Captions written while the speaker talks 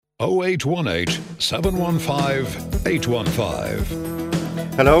0818 715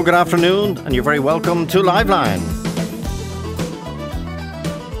 815. Hello, good afternoon, and you're very welcome to Liveline.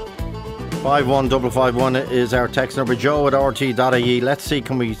 51551 is our text number. Joe at rt.ie. Let's see,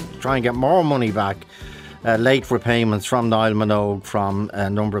 can we try and get more money back? Late repayments from Niall Minogue, from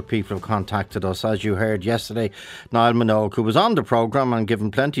a number of people who contacted us. As you heard yesterday, Niall Minogue, who was on the programme and given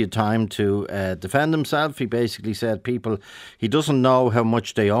plenty of time to defend himself, he basically said he doesn't know how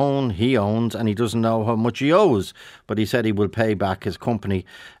much he owns, and he doesn't know how much he owes, but he said he will pay back his company,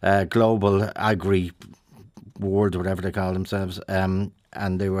 Global Agri World, whatever they call themselves, and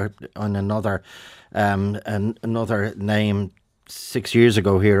they were on another name 6 years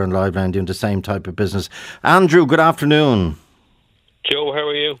ago here on Liveline doing the same type of business. Andrew, good afternoon. Joe, how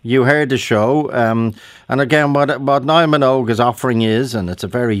are you? You heard the show. And again, what Niall Minogue is offering is, and it's a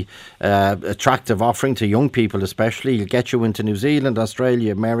very attractive offering to young people especially, he'll get you into New Zealand,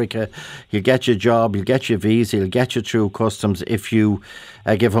 Australia, America, he'll get you a job, he'll get you a visa, he'll get you through customs if you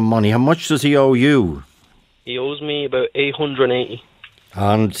give him money. How much does he owe you? He owes me about 880.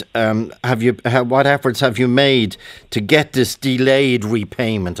 And what efforts have you made to get this delayed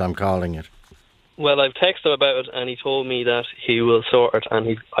repayment, I'm calling it? Well, I've texted him about it, and he told me that he will sort it, and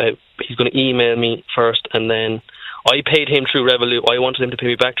he's going to email me first, and then I paid him through Revolut. I wanted him to pay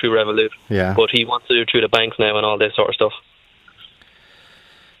me back through Revolut, but he wants to do it through the banks now and all this sort of stuff.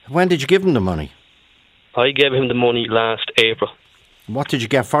 When did you give him the money? I gave him the money last April. What did you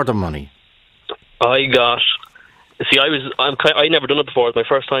get for the money? I never done it before. It was my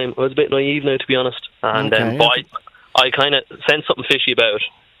first time. I was a bit naive now, to be honest. And but I kind of sensed something fishy about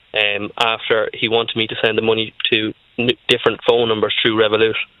it after he wanted me to send the money to different phone numbers through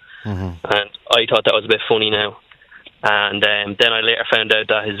Revolut. And I thought that was a bit funny now. And then I later found out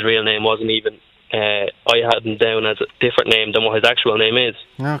that his real name wasn't even... I had him down as a different name than what his actual name is.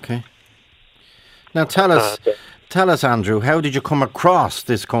 Okay. Now tell us, Andrew, how did you come across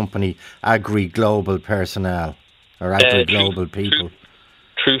this company, Agri Global Personnel? Or Agri Global People?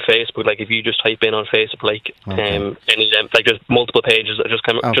 Through Facebook. Like if you just type in on Facebook, any of them, like there's multiple pages that just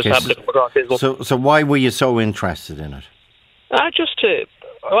happen to come across Facebook. So why were you so interested in it?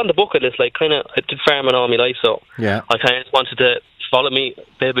 On the bucket list, I did farming all my life, so I kind of wanted to follow me,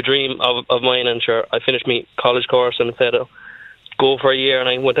 bit of a dream of mine, and sure, I finished my college course and said I'll go for a year, and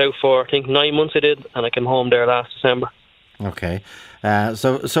I went out for, I think, 9 months I did, and I came home there last December. Okay.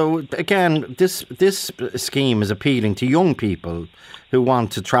 So again, this scheme is appealing to young people who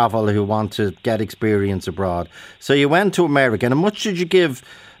want to travel, who want to get experience abroad. So you went to America, and how much did you give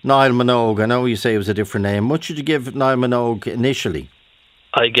Niall Minogue? I know you say it was a different name. How much did you give Niall Minogue initially?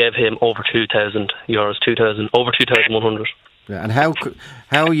 I gave him over €2,000, over 2,100. Yeah, and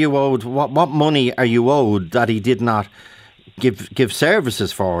how you owed? What money are you owed that he did not give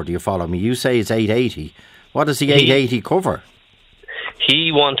services for? Do you follow me? You say it's 880. What does the 880 cover?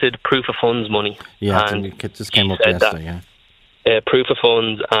 He wanted proof of funds money. Yeah, and it just came up yesterday. Proof of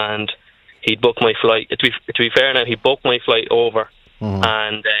funds, and he'd booked my flight. To be fair, now he booked my flight over,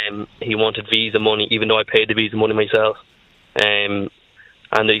 and he wanted visa money, even though I paid the visa money myself. And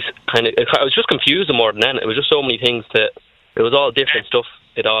he's I was just confused more than anything. It was just so many things that it was all different stuff.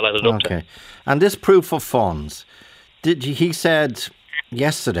 It all added up to. And this proof of funds, he said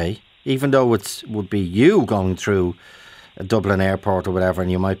yesterday, even though it would be you going through a Dublin airport or whatever, and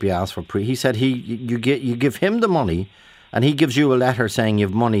you might be asked for he said you give him the money, and he gives you a letter saying you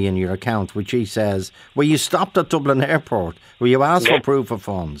have money in your account, which he says, were you stopped at Dublin airport? Were you asked for proof of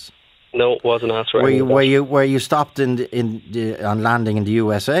funds? No, it wasn't asked for. Were you stopped on landing in the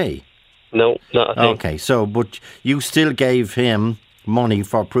USA? No, not a thing. Okay, but you still gave him money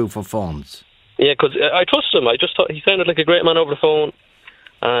for proof of funds? Yeah, because I trusted him. I just thought he sounded like a great man over the phone,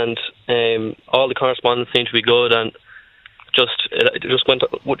 and all the correspondence seemed to be good, and it just went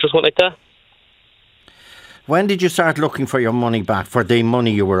like that. When did you start looking for your money back, for the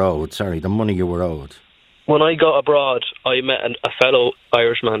money you were owed? Sorry, the money you were owed. When I got abroad, I met a fellow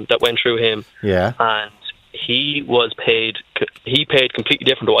Irishman that went through him. Yeah. And he paid completely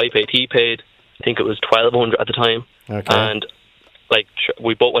different to what I paid. He paid, I think it was $1,200 at the time. Okay. And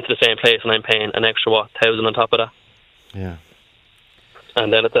we both went to the same place, and I'm paying an extra $1,000 on top of that. Yeah.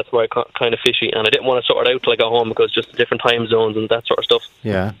 And then that's where I got kind of fishy, and I didn't want to sort it out till I got home because just different time zones and that sort of stuff.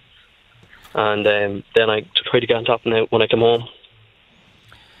 Yeah. And then I tried to get on top of it when I came home.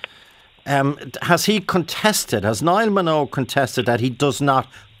 Has Niall Minogue contested that he does not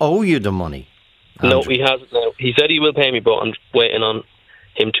owe you the money? Andrew? No, he hasn't. No. He said he will pay me, but I'm waiting on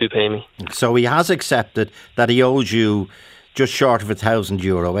him to pay me. So he has accepted that he owes you just short of €1,000,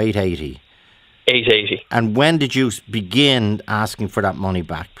 880. 880. And when did you begin asking for that money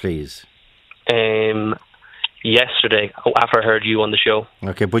back, please? Yesterday, after I heard you on the show.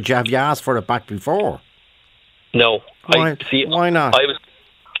 Okay, but have you asked for it back before? No. Why not?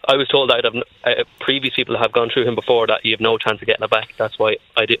 I was told that previous people have gone through him before that you have no chance of getting it back. That's why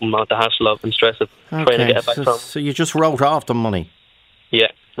I didn't want the hassle of and stress of trying to get it back from. So you just wrote off the money?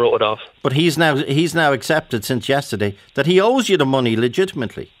 Yeah, wrote it off. But he's now accepted since yesterday that he owes you the money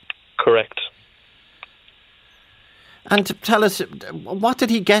legitimately. Correct. And tell us, what did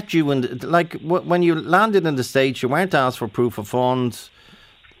he get you? When you landed in the States, you weren't asked for proof of funds.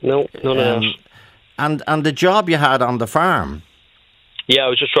 No, none of that. And the job you had on the farm. Yeah, I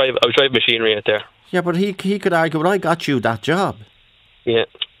was driving machinery out there. Yeah, but he could argue, well, I got you that job. Yeah.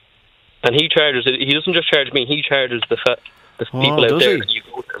 And he doesn't just charge me, he charges the people out there that you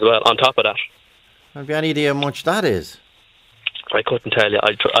go to as well, on top of that. Have you any idea how much that is? I couldn't tell you.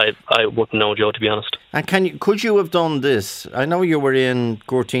 I wouldn't know, Joe, to be honest. And could you have done this? I know you were in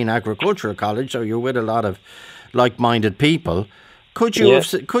Gortine Agricultural College, so you're with a lot of like-minded people. Could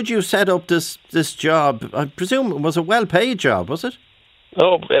you set up this job? I presume it was a well-paid job, was it?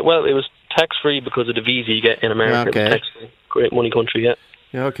 Oh, well, it was tax-free because of the visa you get in America. Okay. It was tax-free. Great money country, yeah.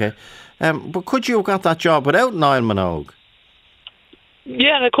 Yeah, okay. But could you have got that job without Niall Minogue?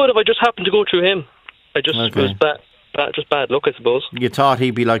 Yeah, I could have. I just happened to go through him. It was bad luck, I suppose. You thought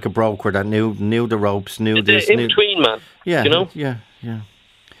he'd be like a broker that knew the ropes, knew this. In between, man. Yeah, you know? Yeah.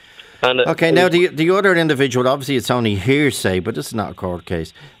 And okay, now the other individual, obviously it's only hearsay, but this is not a court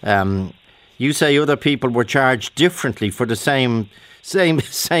case. You say other people were charged differently for the same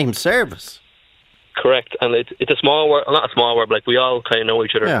service. Correct, and it's a small world, not a small world, but like we all kind of know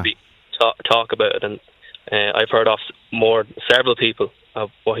each other and talk about it, and I've heard of several people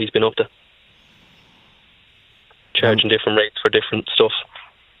of what he's been up to, charging different rates for different stuff.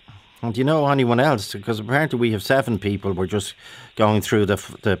 And do you know anyone else? Because apparently we have 7 people. We're just going through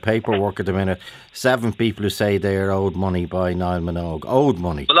the paperwork at the minute. 7 people who say they're owed money by Niall Minogue. Owed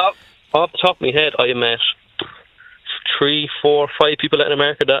money. Well, off the top of my head, I met 3, 4, 5 people in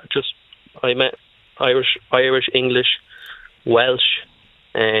America that I met. Irish, English, Welsh.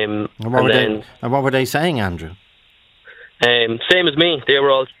 And what were they saying, Andrew? Same as me. They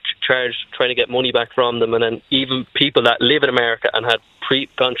were all charged trying to get money back from them, and then even people that live in America and had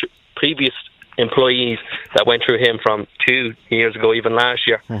previous employees that went through him from 2 years ago, even last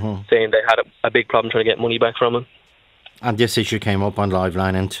year, saying they had a big problem trying to get money back from him. And this issue came up on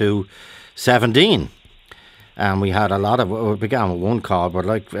Liveline in 2017. And we had it began with one call, but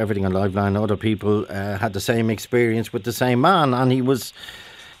like everything on Liveline, other people had the same experience with the same man, and he was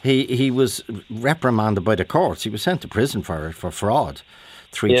reprimanded by the courts. He was sent to prison for fraud,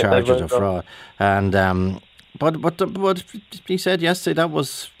 3 charges of fraud, and but he said yesterday that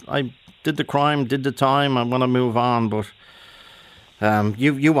was, I did the crime, did the time, I want to move on, but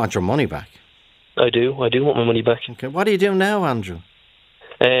you want your money back. I do want my money back. Okay, what are you doing now, Andrew?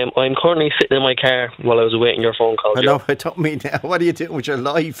 I'm currently sitting in my car while I was awaiting your phone call. I know, I don't mean that. What are you doing with your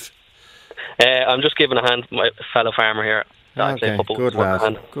life? I'm just giving a hand to my fellow farmer here. Okay, good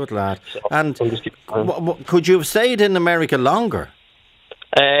lad. So and could you have stayed in America longer?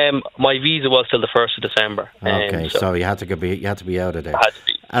 My visa was till the 1st of December. Okay, so you had to be out of there. I had to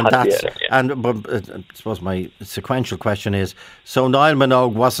be. But I suppose my sequential question is: so Niall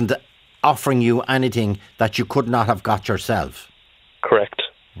Minogue wasn't offering you anything that you could not have got yourself? Correct.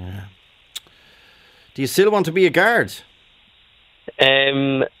 Yeah. Do you still want to be a guard?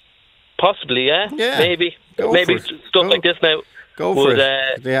 Possibly, yeah. Maybe stuff like this now. Go for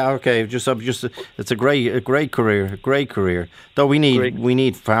it. Yeah, okay. Just it's a great career. Though we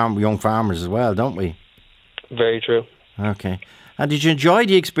need young farmers as well, don't we? Very true. Okay. And did you enjoy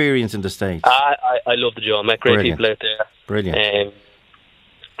the experience in the States? I love the job. I met great people out there. Brilliant.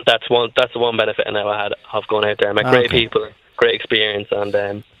 That's the one benefit I now had of going out there. I met great people. Great experience,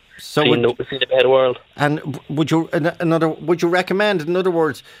 and seen the better world. And would you recommend? In other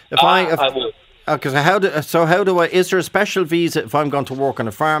words, I would. Because how do I? Is there a special visa if I'm going to work on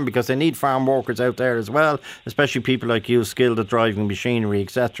a farm, because they need farm workers out there as well, especially people like you, skilled at driving machinery,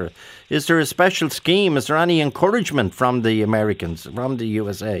 etc. Is there a special scheme? Is there any encouragement from the Americans, from the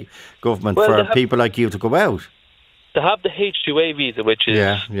USA government, for people like you to go out? They have the H2A visa, which is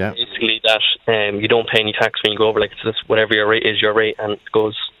basically that you don't pay any tax when you go over. Like, it's just whatever your rate is, your rate, and it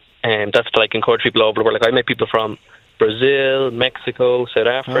goes. That's to like encourage people over the world. Like, I met people from Brazil, Mexico, South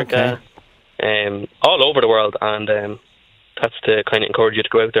Africa, all over the world, and that's to kind of encourage you to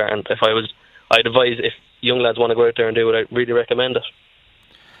go out there. And I'd advise, if young lads want to go out there and do it, I'd really recommend it.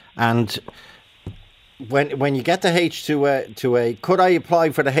 And when you get the H2A, could I apply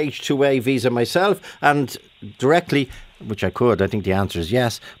for the H2A visa myself and directly? Which I could. I think the answer is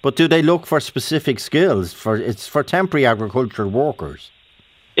yes. But do they look for specific skills? It's for temporary agricultural workers.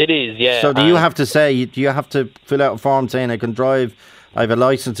 It is, yeah. So do you have to fill out a form saying I can drive? I have a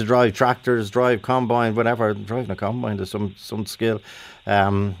license to drive tractors, drive combine, whatever. Driving a combine is some skill.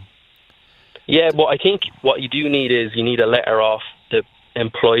 Yeah, but I think what you do need is you need a letter off the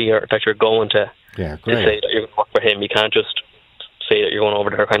employer that you're going to. Yeah, great. To say that you're going to work for him. You can't just say that you're going over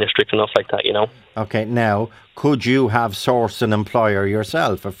there kind of strict enough like that, you know. Okay, now, could you have sourced an employer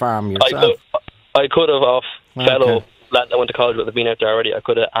yourself, a farm yourself? I could have off fellow lad that went to college with, have been out there already. I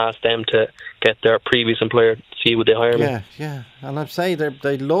could have asked them to get their previous employer to see would they hire me. Yeah. And I'd say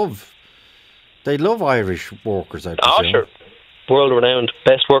they love Irish workers, I presume. Oh, sure. World renowned,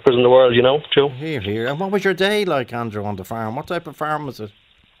 best workers in the world, you know, Joe. Here. And what was your day like, Andrew, on the farm? What type of farm was it?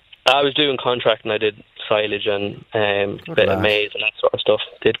 I was doing contract and I did silage and bit of maize and that sort of stuff.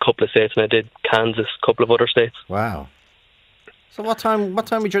 Did a couple of states and I did Kansas, a couple of other states. Wow. So what time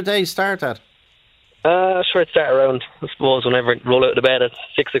would your day start at? Sure, it'd start around, I suppose, whenever I roll out of the bed at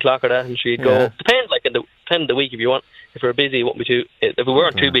 6 o'clock or that, and she'd go. Depends, like, depend the week if you want. If we're busy, what we do. If we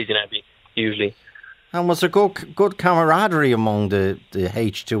weren't too busy, that'd be usually. And was there good camaraderie among the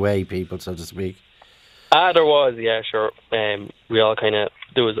H2A people, so to speak? There was, yeah, sure. We all kind of,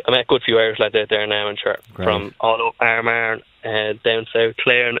 I met a good few Irish lads out there now, and sure, from all up Armagh, down south,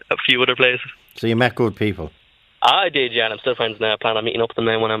 Clare, and a few other places. So you met good people? I did, yeah, and I'm still friends now. I plan on meeting up with them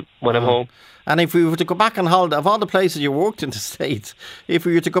now when I'm home. And if we were to go back on holiday, of all the places you worked in the States, if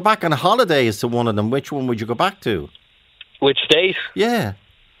we were to go back on holidays to one of them, which one would you go back to? Which state? Yeah.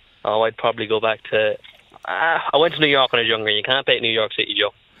 Oh, I'd probably go back to... I went to New York when I was younger. You can't beat New York City,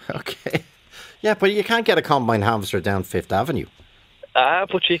 Joe. Okay. Yeah, but you can't get a combine harvester down Fifth Avenue.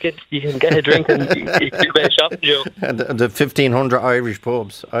 But you can get a drink and you can do a bit of shopping, Joe. And the 1,500 Irish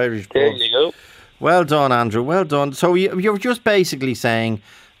pubs. There you go. Well done, Andrew. Well done. So you're just basically saying,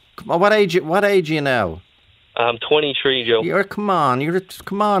 what age are you now? I'm 23, Joe. Come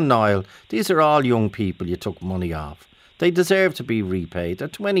on, Niall. These are all young people you took money off. They deserve to be repaid. They're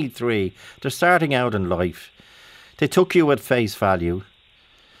 23. They're starting out in life. They took you at face value.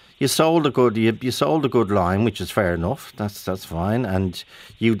 You sold a good line, which is fair enough. That's fine. And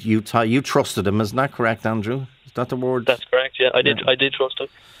you trusted him. Isn't that correct, Andrew? Is that the word? That's correct. Yeah, I did trust him.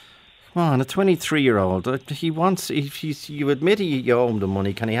 Come on, a 23-year-old. He wants. If you admit you owe him the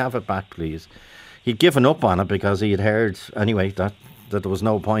money, can he have it back, please? He'd given up on it because he had heard anyway that there was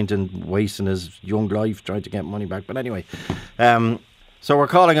no point in wasting his young life trying to get money back. But anyway, so we're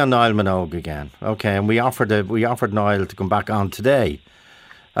calling on Niall Minogue again. Okay, and we offered Niall to come back on today.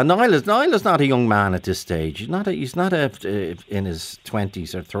 And Niall is not a young man at this stage. He's not in his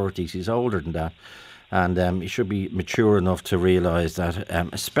 20s or 30s. He's older than that. And he should be mature enough to realise that,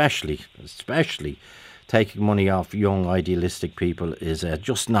 especially taking money off young idealistic people is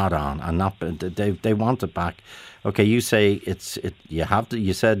just not on, and not they want it back. Okay, you say you have to.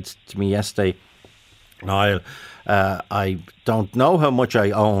 You said to me yesterday, Niall, I don't know how much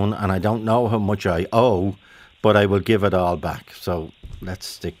I own and I don't know how much I owe, but I will give it all back. So let's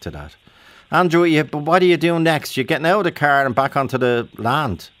stick to that. Andrew, what are you doing next? You're getting out of the car and back onto the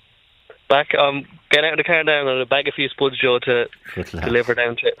land. Getting out of the car now. I'm going to bag a few spuds, Joe, to deliver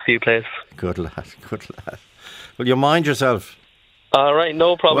down to a few places. Good lad. Will you mind yourself? All right,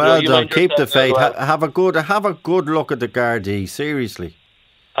 no problem. Well done. Keep the faith. Well. Have a good look at the Gardaí. Seriously.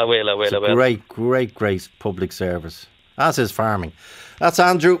 I will. Great public service. As is farming. That's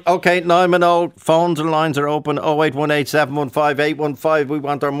Andrew. Okay, Niall Minogue. Phones and lines are open. 0818 715 815. We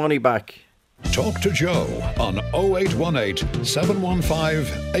want our money back. Talk to Joe on 0818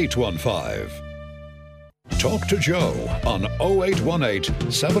 715 815. Talk to Joe on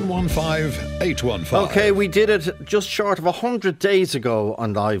 0818 715 815. Okay, we did it just short of 100 days ago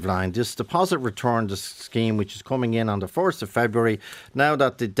on Liveline. This deposit return scheme, which is coming in on the 1st of February. Now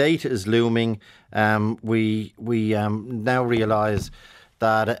that the date is looming, we now realise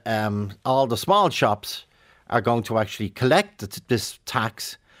that all the small shops are going to actually collect this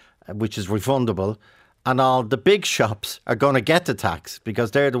tax, which is refundable, and all the big shops are going to get the tax because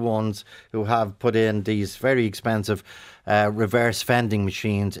they're the ones who have put in these very expensive reverse vending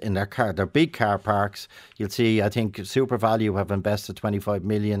machines in their big car parks. You'll see, I think SuperValu have invested 25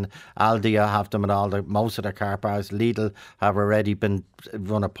 million. Aldi have them in most of their car parks. Lidl have already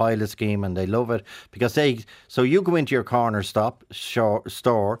run a pilot scheme and they love it because so you go into your corner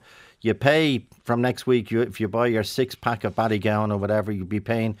store. You pay from next week, if you buy your 6-pack of Ballygowan or whatever, you'll be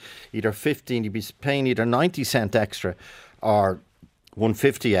paying either 15, you'll be paying either 90 cent extra or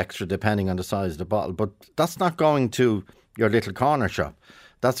 150 extra depending on the size of the bottle. But that's not going to your little corner shop.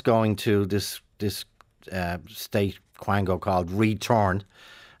 That's going to this state quango called Return,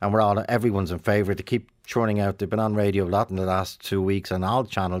 and everyone's in favour to keep churning out. They've been on radio a lot in the last 2 weeks on all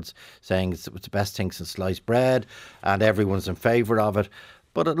channels saying it's the best thing since sliced bread, and everyone's in favour of it.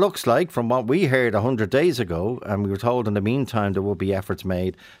 But it looks like, from what we heard 100 days ago, and we were told in the meantime there will be efforts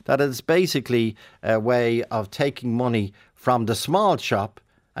made, that it's basically a way of taking money from the small shop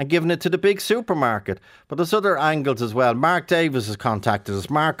and giving it to the big supermarket. But there's other angles as well. Mark Davis has contacted us.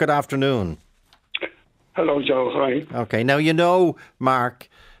 Mark, good afternoon. Hello, Joe. Hi. Okay. Now, Mark,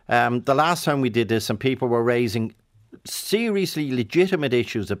 the last time we did this and people were raising seriously legitimate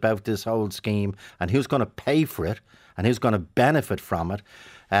issues about this whole scheme and who's going to pay for it and who's going to benefit from it.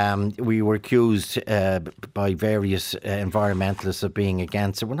 We were accused by various environmentalists of being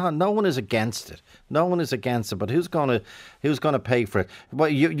against it. No one is against it. No one is against it. But who's going to pay for it? Well,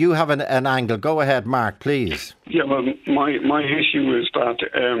 you have an angle. Go ahead, Mark, please. Yeah, well, my issue is that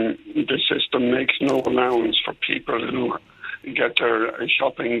the system makes no allowance for people who get their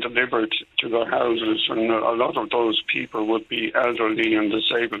shopping delivered to their houses, and a lot of those people would be elderly and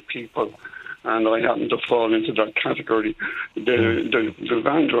disabled people. And I happen to fall into that category. The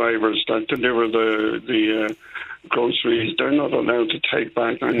van drivers that deliver the groceries, they're not allowed to take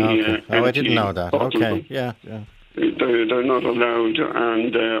back any. Okay. I didn't know that. Okay, yeah. They're not allowed,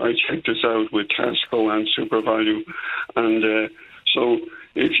 and I checked this out with Tesco and SuperValu, and so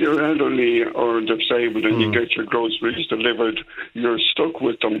if you're elderly or disabled and you get your groceries delivered, you're stuck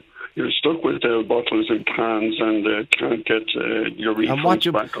with them. You're stuck with the bottles and cans and can't get your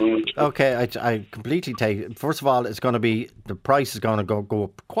refunds back on it. Okay, I completely take it. First of all, the price is going to go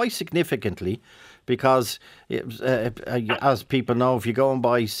up quite significantly because, as people know, if you go and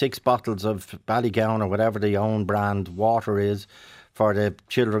buy 6 bottles of Ballygown or whatever the own brand water is for the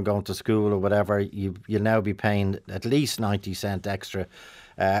children going to school or whatever, you'll now be paying at least 90 cent extra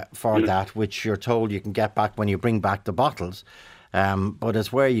for that, which you're told you can get back when you bring back the bottles. But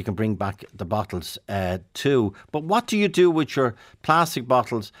it's where you can bring back the bottles too. But what do you do with your plastic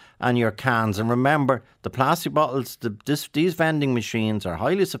bottles and your cans? And remember, the plastic bottles, these vending machines are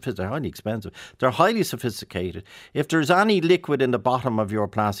highly sophisticated. They're highly expensive. They're highly sophisticated. If there's any liquid in the bottom of your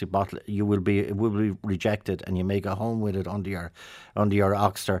plastic bottle, it will be rejected, and you make a home with it under your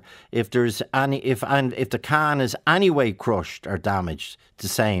Oxter. If the can is anyway crushed or damaged, the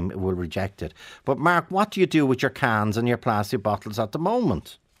same, it will reject it. But Mark, what do you do with your cans and your plastic bottles at the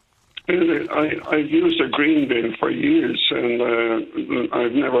moment? I've used a green bin for years, and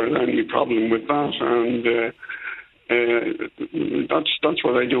I've never had any problem with that. And that's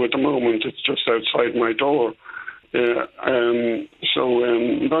what I do at the moment. It's just outside my door. So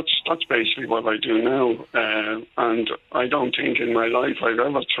that's basically what I do now. And I don't think in my life I've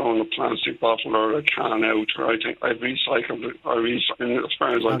ever thrown a plastic bottle or a can out. Or I think I've recycled it. As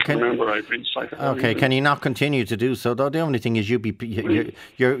far as I can remember, I've recycled it. Okay, can you not continue to do so? Though the only thing is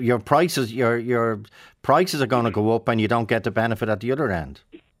your prices are going to go up, and you don't get the benefit at the other end.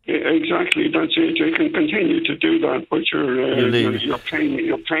 Exactly, that's it. You can continue to do that, but you're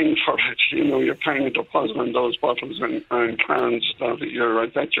paying for it. You're paying a deposit on those bottles and cans that you're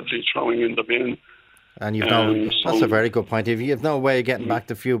effectively throwing in the bin. And that's a very good point. You have no way of getting back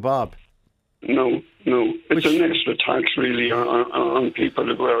the few bob. No. It's an extra tax really on people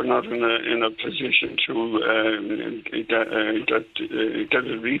who are not in a position to get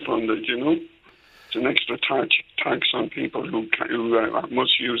it refunded. It's an extra tax on people who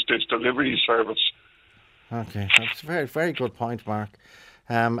must use this delivery service. Okay, that's a very, very good point, Mark,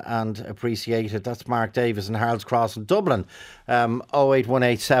 and appreciate it. That's Mark Davis in Harold's Cross in Dublin.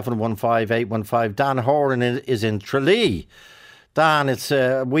 0818 715 815. Dan Horan is in Tralee. Dan, it's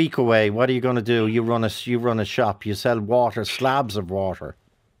a week away. What are you going to do? You run a shop. You sell water, slabs of water.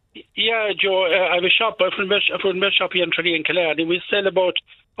 Yeah, Joe, I have a shop, a full milk shop here in Tralee and Killarney. We sell about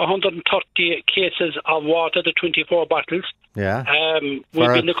 130 cases of water, the 24 bottles. Yeah.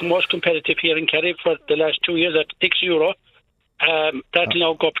 We've been the most competitive here in Kerry for the last 2 years at €6. That'll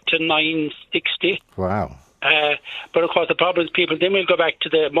now go up to $9.60. Wow. But of course, the problem is people then will go back to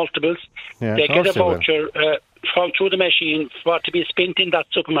the multiples. Yeah, they get a voucher through the machine for to be spent in that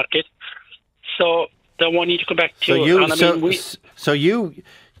supermarket. So they won't need to come back to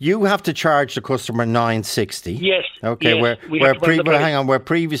you have to charge the customer $9.60. Yes. Okay. Yes, where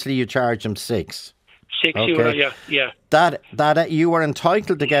previously you charged them €6. €6. Yeah. That you are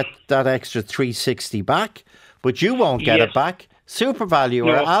entitled to get that extra $3.60 back, but you won't get it back. SuperValu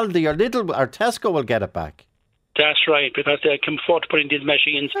or Aldi or Lidl or Tesco will get it back. That's right, because they can afford to put in these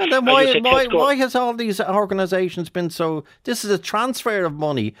machines. And then why has all these organisations been so... This is a transfer of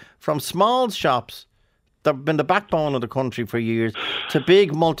money from small shops that have been the backbone of the country for years to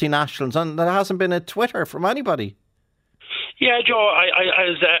big multinationals, and there hasn't been a Twitter from anybody. Yeah, Joe,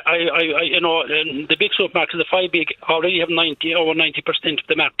 the big supermarkets, the 5 big, already have over 90% of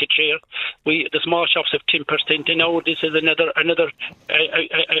the market share. The small shops have 10%. And now this is another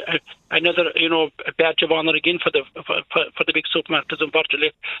badge of honour again for the big supermarkets,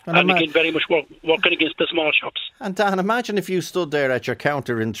 unfortunately, and again very much working against the small shops. And Dan, imagine if you stood there at your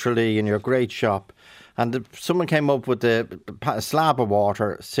counter in Tralee in your great shop, and someone came up with a slab of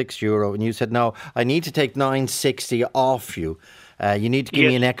water, €6, and you said, no, I need to take $9.60 off you. You need to give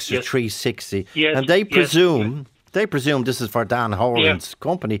me an extra $3.60. Yes, and they presume this is for Dan Horan's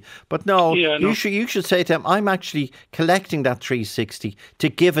company. But no, you should say to them, I'm actually collecting that $3.60 to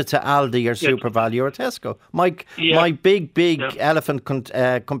give it to Aldi or SuperValu or Tesco. My big elephant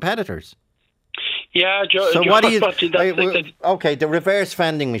competitors. Yeah, Joe. So what do you? Okay, the reverse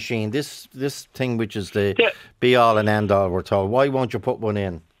vending machine. This thing, which is the be all and end all, we're told. Why won't you put one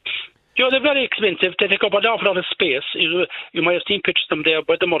in? Joe, they're very expensive. They take up an awful lot of space. You might have seen pictures of them there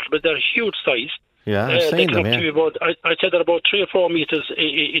by the multiple, but they're huge size. Yeah, I've seen them. I said they're about 3 or 4 meters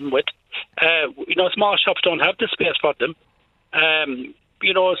in width. Small shops don't have the space for them.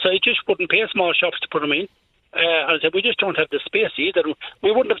 So it just wouldn't pay small shops to put them in. I said, we just don't have the space either.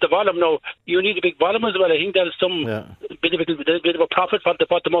 We wouldn't have the volume now. You need a big volume as well. I think there's some bit of a profit for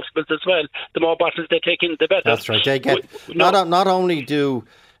the multiples as well. The more bottles they take in, the better. That's right. They get not only do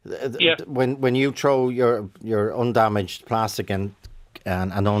when you throw your undamaged plastic and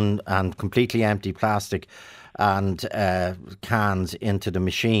completely empty plastic and cans into the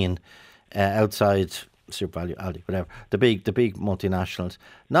machine outside SuperValu, Aldi, whatever, the big multinationals.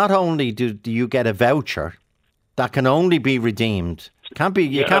 Not only do you get a voucher that can only be redeemed. You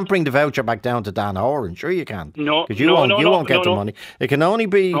can't bring the voucher back down to Dan Horan. Sure, you can. No, because you won't get the money. It can only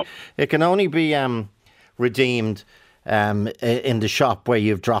be redeemed in the shop where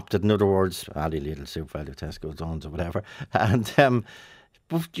you've dropped it. In other words, Aldi, Lidl, SuperValu, Tesco, Zones, or whatever. And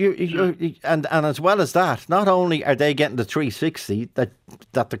and as well as that, not only are they getting the $3.60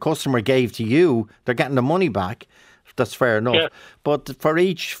 that the customer gave to you, they're getting the money back. That's fair enough. Yeah. But for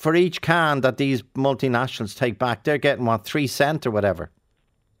each can that these multinationals take back, they're getting 3 cents or whatever.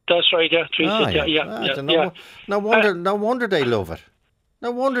 That's right. Yeah, 3 cents. No wonder they love it.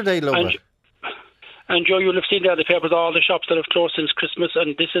 No wonder they love it. And Joe, you'll have seen there the papers, all the shops that have closed since Christmas,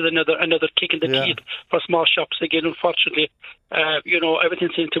 and this is another kick in the teeth for small shops again. Unfortunately, everything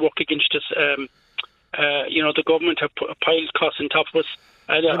seems to work against us. The government have piled costs on top of us.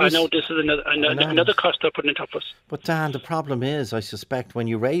 I know this is another cost they're putting on top of us. But Dan, the problem is, I suspect, when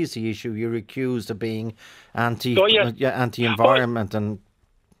you raise the issue, you're accused of being anti-environment and.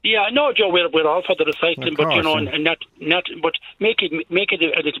 Yeah, no, Joe, we're all for the recycling, but but make it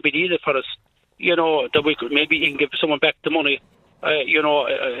a little bit easier for us. That we could maybe even give someone back the money,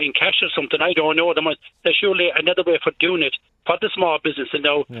 in cash or something. I don't know. There's surely another way for doing it for the small business. And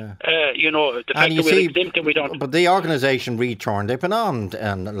now, the fact that we're exempting, we don't. But the organisation Return, they've been on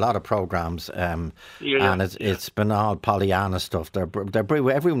a lot of programmes, and it's been all Pollyanna stuff.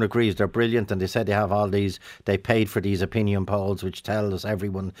 Everyone agrees they're brilliant, and they said they have all these. They paid for these opinion polls, which tell us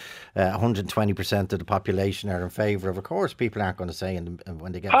everyone, 120% of the population are in favour of. Of course, people aren't going to say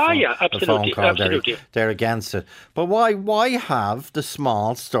when they get a phone call they're against it. But why have the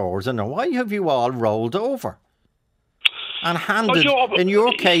small stores, and why have you all rolled over? And handed, in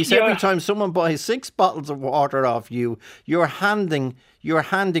your case, every time someone buys 6 bottles of water off you, you're handing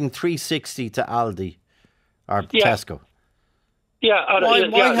 $3.60 to Aldi or Tesco. Yeah,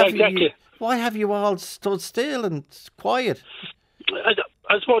 exactly. Why have you all stood still and quiet?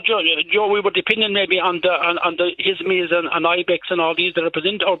 I suppose, Joe, we were depending maybe on the ISMEs and IBEX and all these that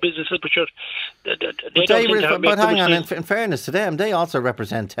represent our businesses, but hang on, in fairness to them, they also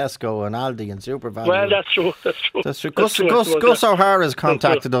represent Tesco and Aldi and SuperValu. Well, that's true. Gus O'Hara has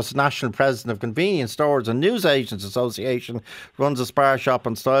contacted us, National President of Convenience Stores and News Agents Association, runs a Spar shop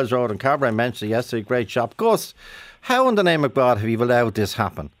on Styles Road in Carberry. I mentioned it yesterday, great shop. Gus, how in the name of God have you allowed this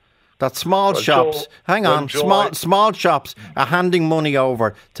happen? That small shops, small shops are handing money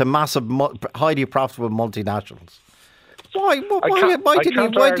over to massive, highly profitable multinationals. Why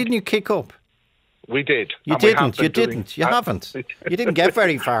didn't you kick up? We did. You didn't. You haven't. You didn't get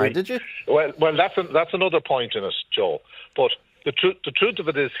very far, did you? Well, that's another point in it, Joe. But the truth of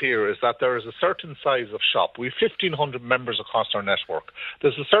it is that there is a certain size of shop. We have 1,500 members across our network.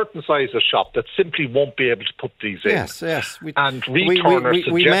 There's a certain size of shop that simply won't be able to put these in. Yes. We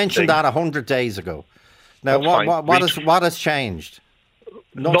mentioned that 100 days ago. Now, That's fine. what has changed?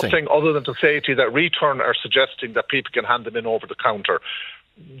 Nothing other than to say to you that Return are suggesting that people can hand them in over the counter.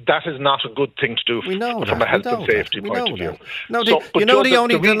 That is not a good thing to do from a health and safety point of view. No, you know the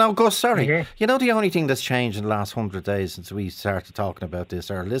only thing that's changed in the last 100 days since we started talking about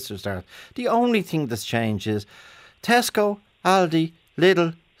this, our listeners started, the only thing that's changed is Tesco, Aldi,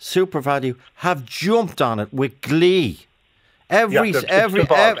 Lidl, SuperValue have jumped on it with glee. Because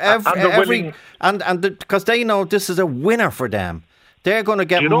they know this is a winner for them. They're going to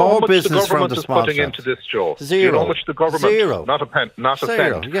get more business from the small shops. Do you know how much the government is putting into this, Joe? Zero. Do you know how much the government? Zero. Not a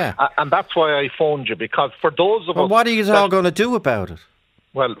Zero, cent. yeah. And that's why I phoned you, because for those of us... What are you all going to do about it?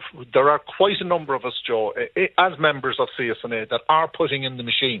 Well, there are quite a number of us, Joe, as members of CSNA, that are putting in the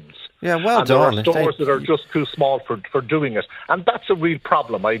machines. Yeah, well and done. There are stores that are just too small for doing it. And that's a real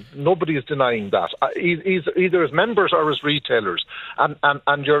problem. Nobody is denying that. Either as members or as retailers. And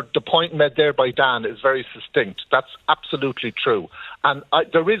the point made there by Dan is very succinct. That's absolutely true. And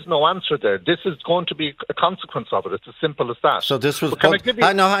there is no answer there. This is going to be a consequence of it. It's as simple as that. So this was...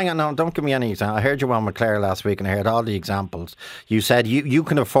 hang on. No, don't give me any example. I heard you on McClare last week and I heard all the examples. You said you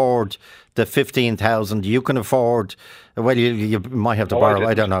can afford the 15,000. You can afford... Well, you might have to borrow.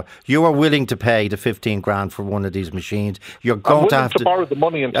 I don't know. You are willing to pay the 15 grand for one of these machines. You're going to have to borrow the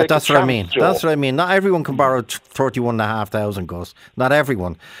money and take that's a what chance, I mean. Joe. That's what I mean. Not everyone can borrow 31,500, Gus. Not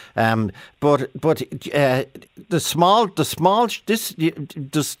everyone. But the small. Does the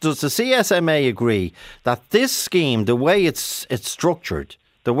CSMA agree that this scheme, the way it's structured,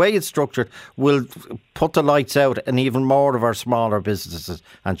 will put the lights out in even more of our smaller businesses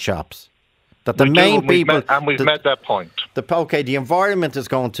and shops? That the main people... We've made that point. The environment is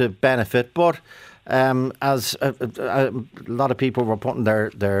going to benefit, but as a lot of people were putting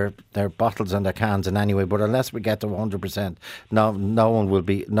their bottles and their cans in anyway, but unless we get to 100%, no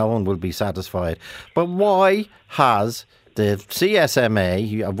one will be satisfied. But why has the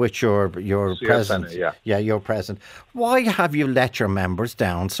CSMA, of which you're president, you're president, why have you let your members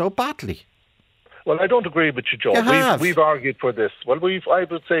down so badly? Well, I don't agree with you, Joe. We've argued for this. Well, I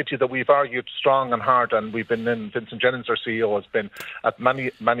would say to you that we've argued strong and hard, and we've been in. Vincent Jennings, our CEO, has been at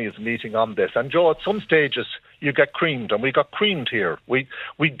many a meeting on this. And Joe, at some stages you get creamed, and we got creamed here. We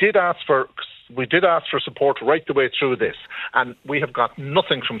did ask for support right the way through this, and we have got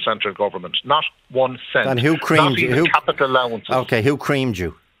nothing from central government, not 1 cent. And who creamed you? Not even capital allowances. Okay, who creamed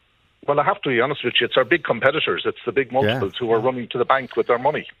you? Well, I have to be honest with you, it's our big competitors. It's the big multiples who are running to the bank with their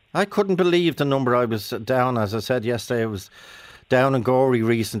money. I couldn't believe the number. I was down, as I said yesterday, I was down in Gorey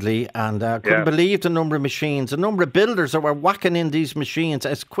recently, and I couldn't believe the number of machines, the number of builders that were whacking in these machines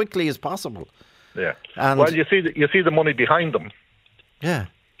as quickly as possible. Yeah. And well, you see the money behind them. Yeah.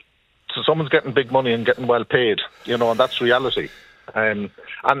 So someone's getting big money and getting well paid, and that's reality. And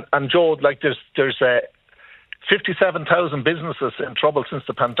Joe, like there's 57,000 businesses in trouble since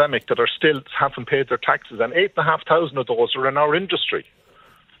the pandemic that are still haven't paid their taxes, and 8,500 of those are in our industry.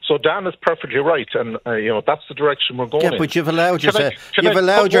 So Dan is perfectly right, and that's the direction we're going in. Yeah, but you've allowed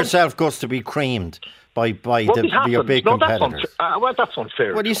yourself, Gus, to be creamed by your big competitors. That's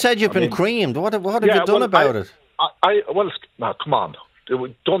unfair. Well, you said you've been creamed. What have you done about it? Come on.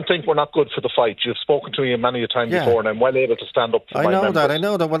 Don't think we're not good for the fight. You've spoken to me many a time before, and I'm well able to stand up for my members. I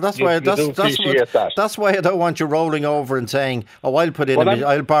know that. Well, that's why I don't want you rolling over and saying, "Oh, I'll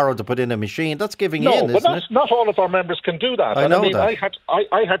borrow to put in a machine." That's giving in, isn't it? Not all of our members can do that. I that.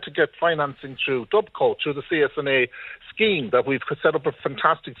 I had to get financing through Dubco, through the CSNA scheme that we've set up a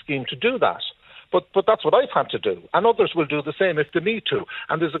fantastic scheme to do that. But that's what I've had to do, and others will do the same if they need to.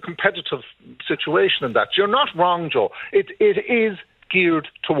 And there's a competitive situation in that. You're not wrong, Joe. It is geared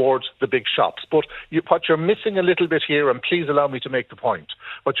towards the big shops. But what you're missing a little bit here, and please allow me to make the point,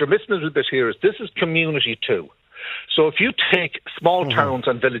 what you're missing a little bit here is this is community too. So if you take small towns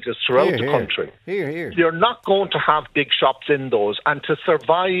and villages throughout the country, you're not going to have big shops in those. And to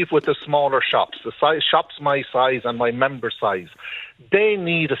survive with the smaller shops, the shops my size and my member size, they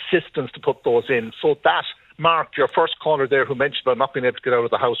need assistance to put those in so that Mark, your first caller there who mentioned about not being able to get out of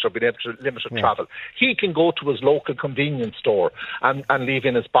the house or being able to limit travel, he can go to his local convenience store and leave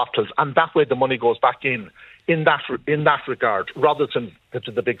in his bottles, and that way the money goes back in that regard, rather than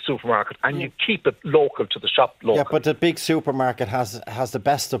to the big supermarket, and you keep it local to the shop local. Yeah, but the big supermarket has the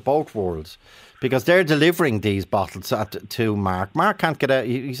best of both worlds, because they're delivering these bottles to Mark. Mark can't get out.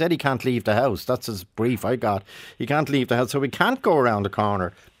 He said he can't leave the house. That's his brief I got. He can't leave the house, so he can't go around the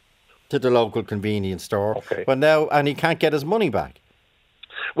corner to the local convenience store. Okay. But now, and he can't get his money back.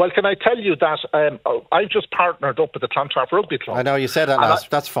 Well, can I tell you that I've just partnered up with the Clontarf Rugby Club. I know you said that last.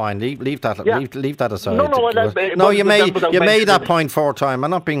 That's fine. Leave that. Yeah. Leave that aside. No, you made that point 4 times. I'm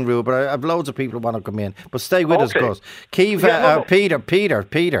not being rude, but I have loads of people who want to come in. But stay with us, Gus. Kiva,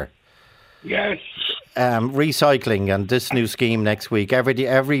 Peter. Yes. Recycling and this new scheme next week.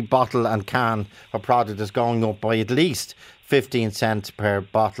 Every bottle and can of product is going up by at least 15 cents per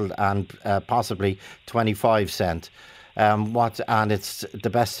bottle and possibly 25 cents. And it's the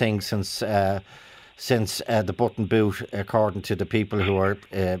best thing since the button boot, according to the people who are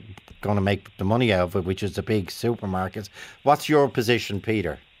going to make the money out of it, which is the big supermarkets. What's your position,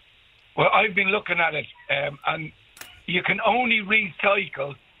 Peter? Well, I've been looking at it, and you can only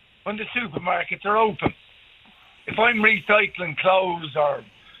recycle when the supermarkets are open. If I'm recycling clothes or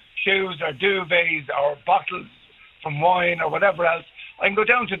shoes or duvets or bottles from wine or whatever else, I can go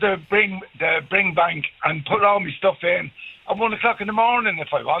down to the bring bank and put all my stuff in at 1 o'clock in the morning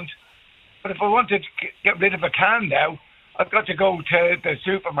if I want. But if I want to get rid of a can now, I've got to go to the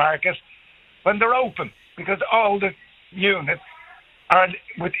supermarket when they're open, because all the units are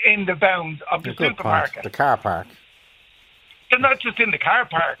within the bounds of the supermarket. The car park. They're not just in the car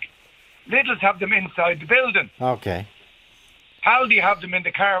park. Lidl's have them inside the building. Okay. Aldi have them in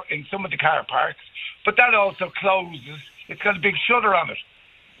some of the car parks, but that also closes. It's got a big shutter on it.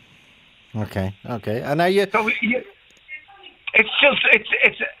 Okay. And are you? So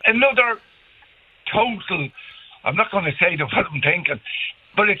it's another total. I'm not going to say what I'm thinking,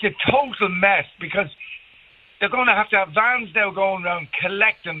 but it's a total mess, because they're going to have vans now going around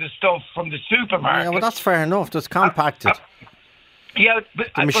collecting the stuff from the supermarket. Yeah, well, that's fair enough. That's compacted. Yeah,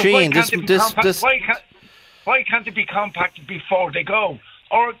 but the machine. Why can't it be compacted before they go?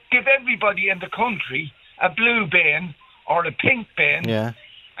 Or give everybody in the country a blue bin or a pink bin, and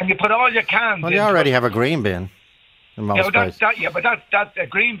you put all your cans. Well, you already have a green bin in most places. But that a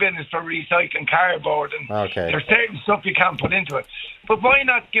green bin is for recycling cardboard, and there's certain stuff you can't put into it. But why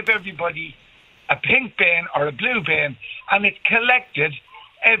not give everybody a pink bin or a blue bin, and it's collected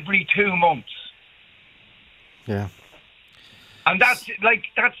every 2 months? Yeah. And that's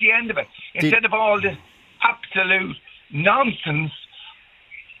the end of it. Instead of all this absolute nonsense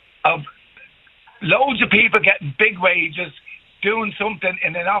of loads of people getting big wages, doing something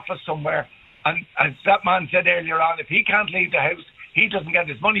in an office somewhere, and as that man said earlier on, if he can't leave the house, he doesn't get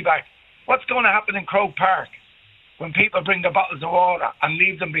his money back. What's going to happen in Croke Park when people bring their bottles of water and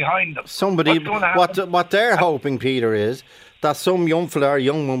leave them behind them? What they're hoping, Peter, is that some young fella or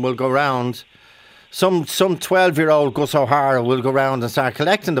young one will go round. Some 12-year-old Gus O'Hara will go round and start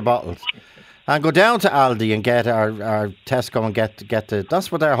collecting the bottles and go down to Aldi and get our Tesco and get the. That's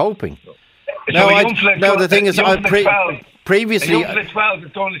what they're hoping. The thing is, previously, a young 12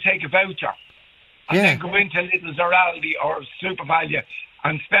 is going to take a voucher and then go into Lidl's or Aldi or Super Value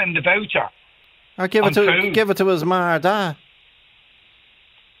and spend the voucher. Or give it to his ma or dad.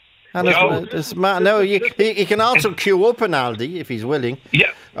 And it's he can also queue up in Aldi if he's willing.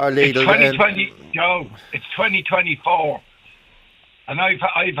 Yeah. Or Lidl. It's 2024, and I've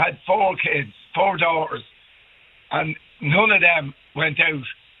had 4 kids, 4 daughters, and none of them went out.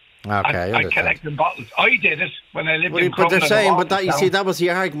 And collecting bottles. I did it when I lived in Crumlin. But they're saying, that was the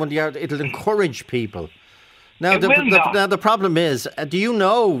argument. It'll encourage people. Now the problem is, do you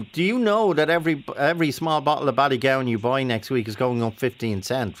know that every small bottle of Ballygowan you buy next week is going up 15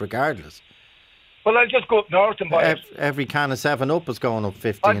 cents regardless? Well, I'll just go up north and buy it. Every can of 7-Up is going up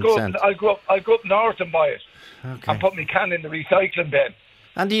 15 cents. I'll go up north and buy it. Okay. And put my can in the recycling bin.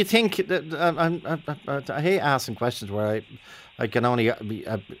 And do you think that I hate asking questions where I can only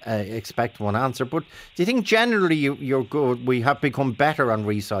expect one answer, but do you think generally you're good? We have become better on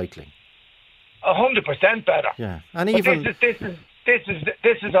recycling. 100% better. Yeah, and even this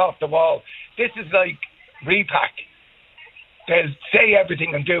is off the wall. This is like repack. They'll say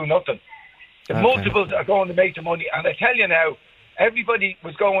everything and do nothing. The multiples are going to make the money, and I tell you now, everybody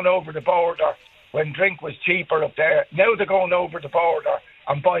was going over the border when drink was cheaper up there. Now they're going over the border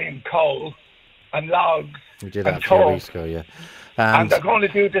and buying coal and logs. We did that a few weeks ago, yeah. And they're going to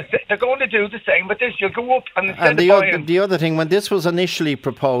do the same with this. You'll go up and the other thing, when this was initially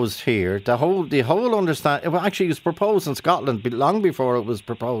proposed here, the whole understanding. Well, actually, it was proposed in Scotland long before it was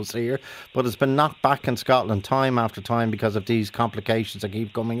proposed here, but it's been knocked back in Scotland time after time because of these complications that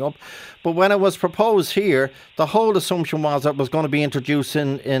keep coming up. But when it was proposed here, the whole assumption was that it was going to be introduced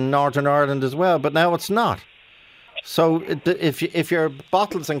in Northern Ireland as well, but now it's not. So if your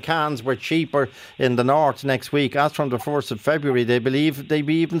bottles and cans were cheaper in the north next week, as from the 1st of February, they believe they'd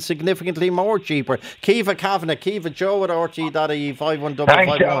be even significantly more cheaper. Kiva Kavanagh, Kiva Joe at RT.ie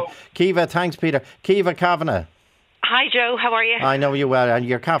 51551. Kiva, thanks Peter. Kiva Kavanagh. Hi, Joe. How are you? I know you well, and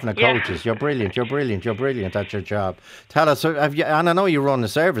you're cabinet coaches. You're brilliant. You're brilliant at your job. Tell us, and I know you run a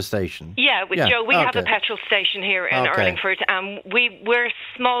service station. Yeah, Joe, we have a petrol station here in Urlingford, and we're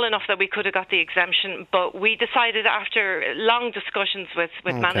small enough that we could have got the exemption, but we decided after long discussions with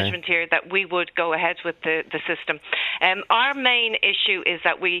management here that we would go ahead with the system. Our main issue is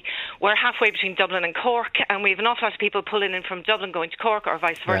that we're halfway between Dublin and Cork, and we have an awful lot of people pulling in from Dublin going to Cork or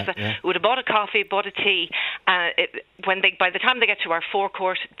vice versa, who would have bought a coffee, bought a tea. By the time they get to our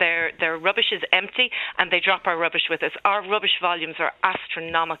forecourt, their rubbish is empty, and they drop our rubbish with us. Our rubbish volumes are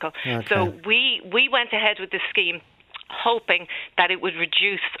astronomical. Okay. So we went ahead with this scheme hoping that it would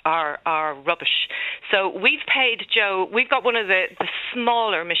reduce our rubbish. So we've paid, Joe, we've got one of the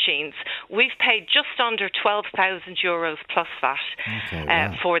smaller machines. We've paid just under €12,000 plus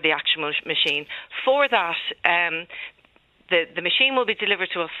VAT for the actual machine. For that, the machine will be delivered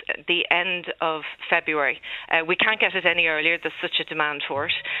to us at the end of February. We can't get it any earlier. There's such a demand for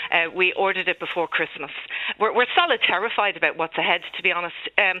it. We ordered it before Christmas. We're solid terrified about what's ahead, to be honest.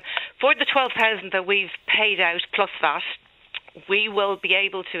 For the 12,000 that we've paid out plus VAT, we will be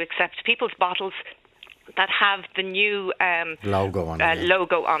able to accept people's bottles that have the new logo on it.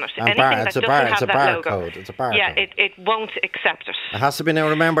 Anything that doesn't have that logo, it's a barcode. Yeah, it won't accept it. It has to be. Now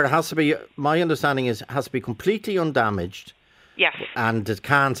remember, it has to be. My understanding is it has to be completely undamaged. Yes. And the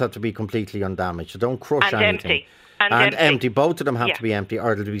cans have to be completely undamaged. So don't crush and anything. Empty. And empty. Both of them have to be empty,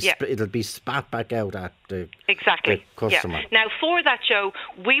 or it'll be spat back out at the customer. Yeah. Now, for that, Joe,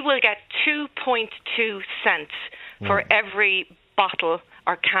 we will get 2.2 cents for every bottle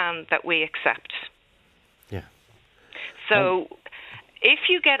or can that we accept. Yeah. So if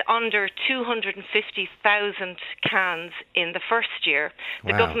you get under 250,000 cans in the first year,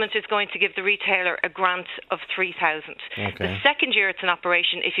 the government is going to give the retailer a grant of 3,000. Okay. The second year it's an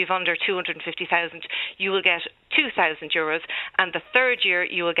operation, if you've under 250,000, you will get €2,000, and the third year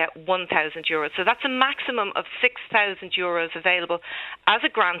you will get €1,000. So that's a maximum of €6,000 available as a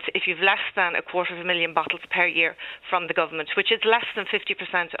grant if you've less than 250,000 bottles per year from the government, which is less than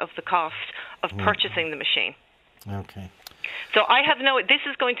 50% of the cost of purchasing the machine. Okay. So this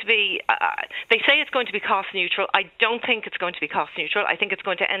is going to be, they say it's going to be cost neutral. I don't think it's going to be cost neutral. I think it's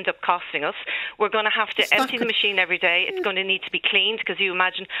going to end up costing us. We're going to have to empty the machine every day. It's going to need to be cleaned because you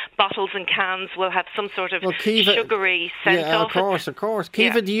imagine bottles and cans will have some sort of sugary scent off it. Of course.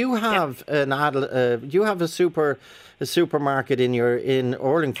 Kiva, do you have a supermarket in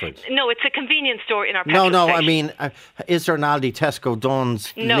Urlingford? No, it's a convenience store in our petrol station. I mean, is there an Aldi, Tesco,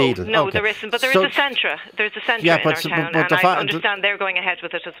 Dunnes, Lidl? No, there isn't. But there is a Centra. There's a Centra in our town, and I understand they're going ahead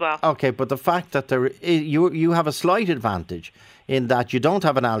with it as well. Okay, but the fact that you have a slight advantage in that you don't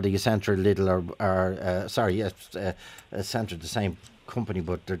have an Aldi, a Centra, Lidl, a Centra, the same company,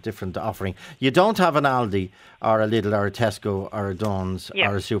 but they're different offering. You don't have an Aldi or a Lidl or a Tesco or a Dunnes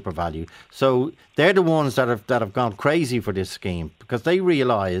or a Super Value. So they're the ones that have gone crazy for this scheme because they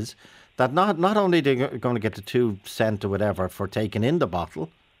realise that not only they're going to get the 2 cent or whatever for taking in the bottle,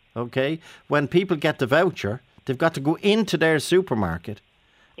 okay, when people get the voucher, they've got to go into their supermarket.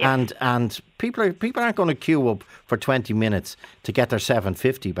 Yes. And people aren't going to queue up for 20 minutes to get their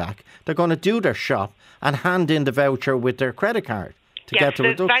 $7.50 back. They're going to do their shop and hand in the voucher with their credit card. Yes,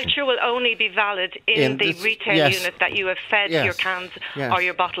 the voucher will only be valid in the retail unit that you have fed your cans or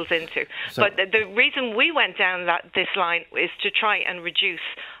your bottles into. So, but the reason we went down this line is to try and reduce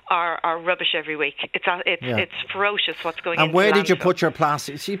our rubbish every week. It's ferocious what's going on. And where did you put your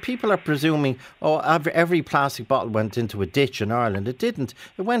plastic? See, people are presuming, every plastic bottle went into a ditch in Ireland. It didn't.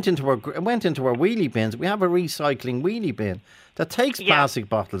 It went into our wheelie bins. We have a recycling wheelie bin that takes plastic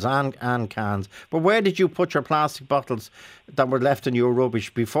bottles and cans. But where did you put your plastic bottles that were left in your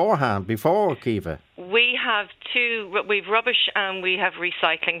rubbish before Kiva? We have we've rubbish and we have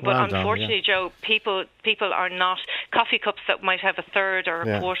recycling. But unfortunately, Joe, people are not. Coffee cups that might have a third or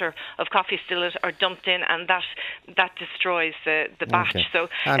a quarter of coffee still are dumped in, and that destroys the batch. Okay. So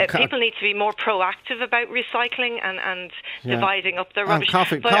people need to be more proactive about recycling and dividing up their rubbish.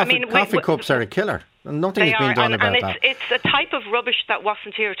 Coffee cups are a killer. Nothing's been done about that. It's a type of rubbish that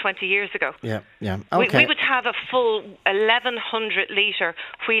wasn't here 20 years ago. Yeah. Okay. We would have a full 1,100 litre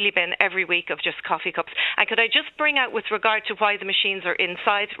wheelie bin every week of just coffee cups. And could I just bring out with regard to why the machines are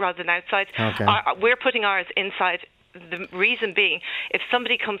inside rather than outside? Okay. We're putting ours inside. The reason being, if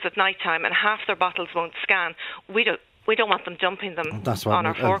somebody comes at night time and half their bottles won't scan, we don't want them dumping them on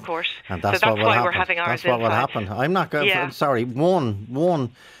our forecourt. And that's why we're having ours inside. That's what will happen. I'm not going. Sorry, one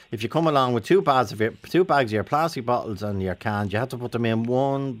if you come along with two bags of your plastic bottles and your cans, you have to put them in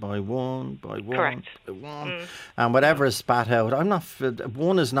one by one by one. Correct. By one, and whatever is spat out,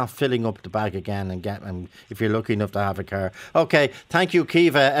 one is not filling up the bag again. And if you're lucky enough to have a car, okay. Thank you,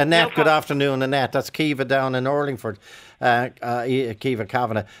 Kiva. Annette, good afternoon, Annette. That's Kiva down in Urlingford. Kiva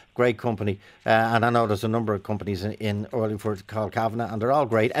Kavanagh, great company, and I know there's a number of companies in Urlingford called Kavanagh, and they're all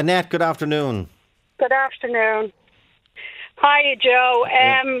great. Annette, good afternoon. Good afternoon. Hi, Joe.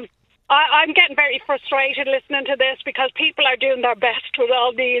 I'm getting very frustrated listening to this because people are doing their best with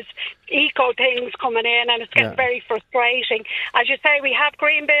all these eco things coming in, and it's getting very frustrating. As you say, we have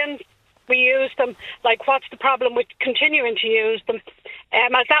green bins. We use them. Like, what's the problem with continuing to use them?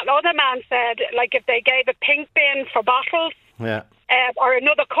 As that other man said, like if they gave a pink bin for bottles, or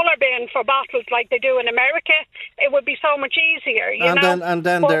another colour bin for bottles, like they do in America, it would be so much easier. And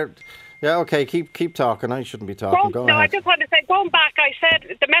then they're. Yeah, okay, keep talking. I shouldn't be talking. Go ahead. I just want to say, going back, I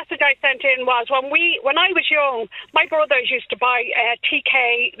said, the message I sent in was, when I was young, my brothers used to buy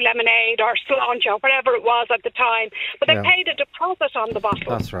TK lemonade or cilantro, whatever it was at the time, but they paid a deposit on the bottle.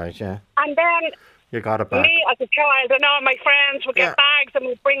 That's right, yeah. And then you got it back. Me as a child and all my friends would get bags and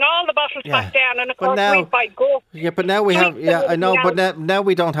we'd bring all the bottles back down, and of course we'd buy guff. Yeah, but now we have. Yeah, I know, but now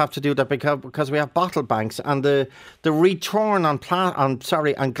we don't have to do that because we have bottle banks, and the return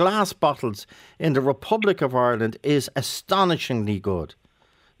on glass bottles in the Republic of Ireland is astonishingly good.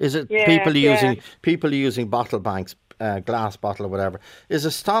 Is it people using bottle banks? Glass bottle or whatever is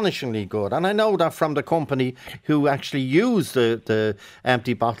astonishingly good, and I know that from the company who actually use the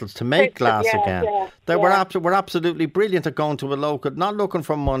empty bottles to make glass again. We're absolutely brilliant at going to a local, not looking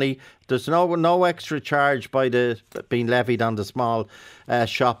for money. There's no extra charge being levied on the small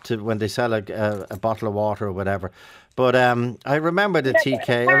shop when they sell a bottle of water or whatever. But I remember the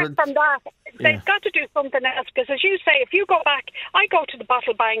TK. Apart from that, they've got to do something else, because as you say, if you go back, I go to the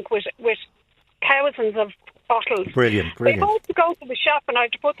bottle bank with thousands of bottles. Brilliant. If I had to go to the shop and I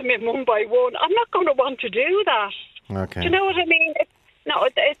had to put them in one by one, I'm not going to want to do that. Okay. Do you know what I mean?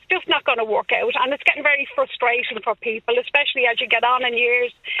 It's just not going to work out, and it's getting very frustrating for people, especially as you get on in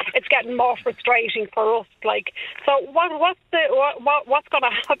years. It's getting more frustrating for us. Like, so what's going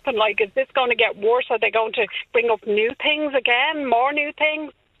to happen? Like, is this going to get worse? Are they going to bring up new things again, more new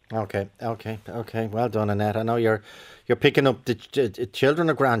things? Okay. Well done, Annette. I know you're picking up the children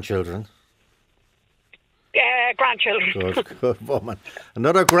or grandchildren. Grandchildren. Good woman.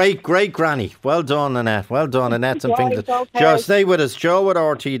 Another great granny. Well done, Annette. Some things. Joe, stay with us. Joe at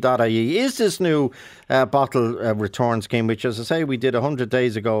RT.ie. Is this new bottle return scheme, which, as I say, we did 100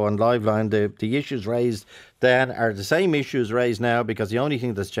 days ago on Liveline, the issues raised then are the same issues raised now, because the only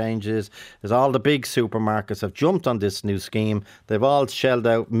thing that's changed is all the big supermarkets have jumped on this new scheme. They've all shelled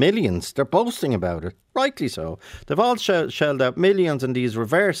out millions. They're boasting about it, rightly so. They've all shelled out millions in these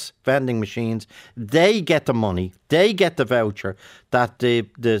reverse vending machines. They get the money, they get the voucher that the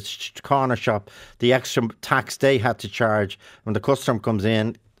corner shop, the extra tax they had to charge when the customer comes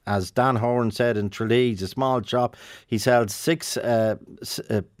in. As Dan Horan said in Tralee, he's a small shop. He sells six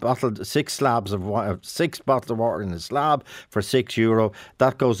bottles of water in a slab for €6.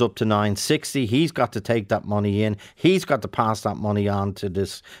 That goes up to $9.60. He's got to take that money in. He's got to pass that money on to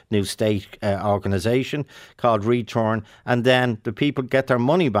this new state organisation called Return, and then the people get their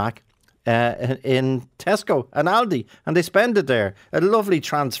money back in Tesco and Aldi, and they spend it there. A lovely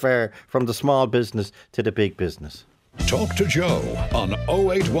transfer from the small business to the big business. Talk to Joe on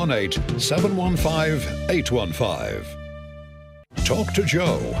 0818 715 815. Talk to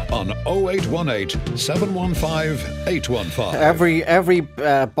Joe on 0818 715 815. Every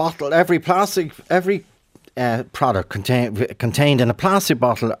bottle, every plastic, every product contained in a plastic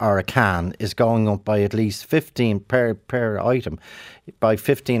bottle or a can is going up by at least 15 per item, by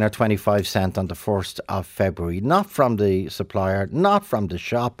 15 or 25 cents on the 1st of February. Not from the supplier, not from the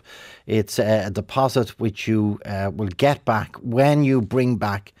shop. It's a deposit which you will get back when you bring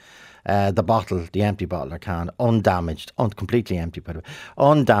back the bottle, the empty bottle or can, undamaged, completely empty, by the way,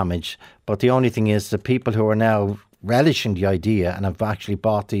 undamaged. But the only thing is, the people who are now relishing the idea and have actually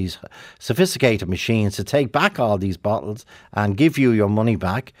bought these sophisticated machines to take back all these bottles and give you your money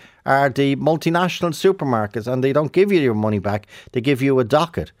back are the multinational supermarkets, and they don't give you your money back, they give you a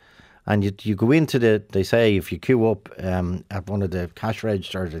docket. And you go into they say if you queue up at one of the cash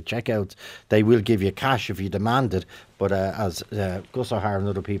register or the checkouts, they will give you cash if you demand it. But as Gus O'Hara and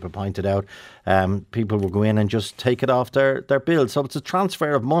other people pointed out, people will go in and just take it off their bill. So it's a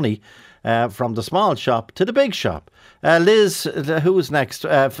transfer of money from the small shop to the big shop. Liz, who's next?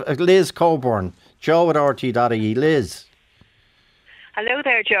 Liz Coburn, Joe at RT.ie. Liz. Hello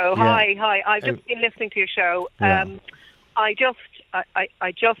there, Joe. Yeah. Hi. I've just been listening to your show. Yeah. I just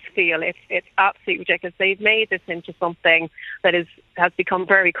I just feel it's absolutely ridiculous. They've made this into something that has become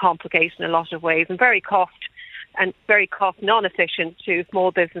very complicated in a lot of ways and very cost non-efficient to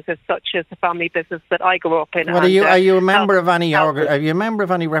small businesses such as the family business that I grew up in. Well, are you a member of any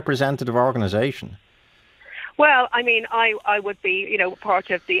representative organisation? Well, I mean, I would be, part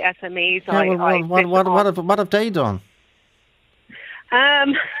of the SMEs. Yeah, what have they done?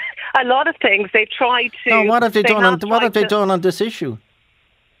 A lot of things. They've tried to. No, what have they done? What have they done on this issue?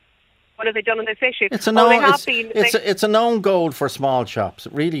 What have they done on this issue? It's a known goal for small shops.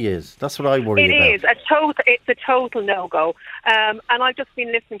 It really is. That's what I worry about. It is it's a total no-go. And I've just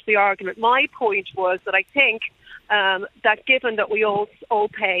been listening to the argument. My point was that I think that given that we all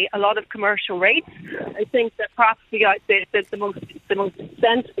pay a lot of commercial rates, I think that perhaps the most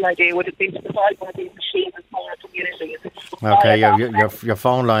sensible idea would have been to provide one of these machines in smaller communities. Okay, your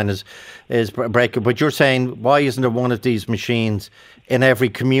phone line is breaking, but you're saying why isn't there one of these machines in every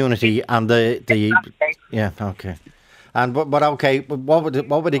community? And yeah, okay, and but okay, what would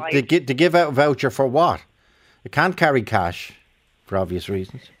they give out a voucher for? What? It can't carry cash for obvious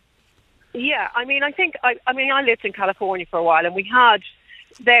reasons. Yeah, I mean, I lived in California for a while, and we had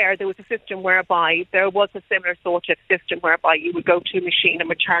there was a system whereby there was a similar sort of system whereby you would go to a machine and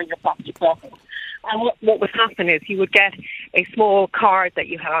return your plastic bottles. And what would happen is you would get a small card that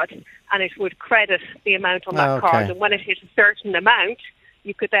you had, and it would credit the amount on that card. And when it hit a certain amount,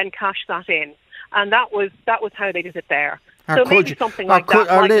 you could then cash that in. And that was how they did it there. So maybe something like that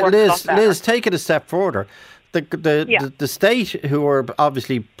might work a lot better. Liz, take it a step further. The state who are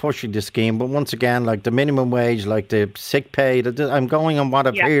obviously pushing the scheme, but once again, like the minimum wage, like the sick pay, I'm going on what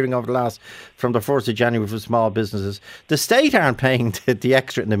I'm hearing from the 1st of January for small businesses. The state aren't paying the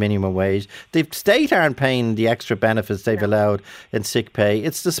extra in the minimum wage. The state aren't paying the extra benefits they've allowed in sick pay.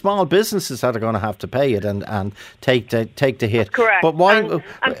 It's the small businesses that are going to have to pay it and take the hit. That's correct. But why?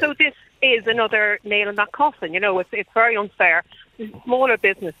 And so this is another nail in that coffin. It's very unfair. Smaller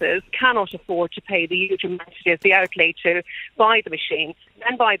businesses cannot afford to pay the huge amount it is, the outlay to buy the machine,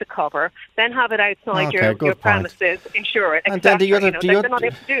 then buy the cover, then have it outside your premises, insure it, etc. They're not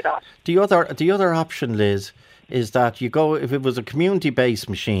able to do that. The other option, Liz, is that you go, if it was a community-based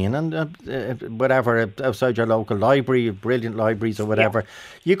machine and whatever outside your local library, brilliant libraries or whatever,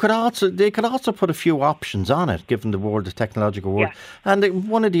 they could also put a few options on it, given the technological world. Yeah. And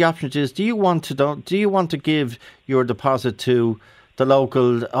one of the options is: do you want to give your deposit to the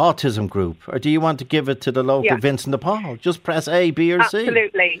local autism group, or do you want to give it to the local Vincent de Paul? Just press A, B, or C.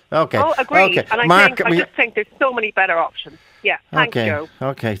 Absolutely. Okay. Oh, agreed. Okay. And I just think there's so many better options. Yeah, thanks, Joe.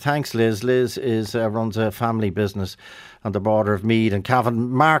 Okay, thanks, Liz. Liz runs a family business on the border of Meath and Cavan.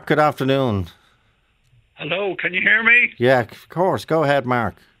 Mark, good afternoon. Hello, can you hear me? Yeah, of course. Go ahead,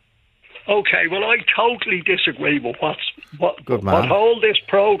 Mark. Okay, well, I totally disagree with what all this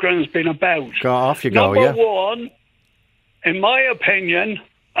program's been about. Go off you go, Number one, in my opinion,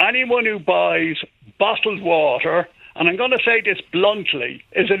 anyone who buys bottled water, and I'm going to say this bluntly,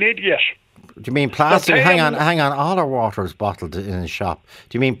 is an idiot. Do you mean plastic? Hang on. All our water is bottled in a shop.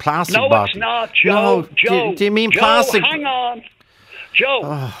 Do you mean plastic bottles? No, it's not, Joe. No, Joe. Do you mean Joe, plastic? Hang on. Joe.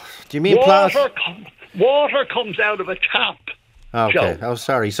 Oh, do you mean plastic? Water comes out of a tap. Okay. Joe. Oh,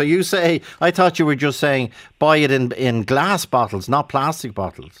 sorry. So you say, I thought you were just saying buy it in glass bottles, not plastic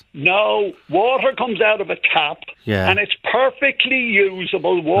bottles. No, water comes out of a tap, and it's perfectly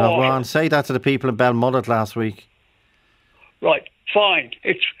usable water. Oh, go on, say that to the people in Belmullet last week. Right, fine.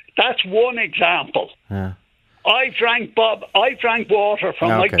 That's one example. Yeah. I drank water from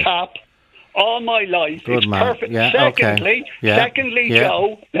my tap all my life. Good it's man. perfect. Yeah, Secondly,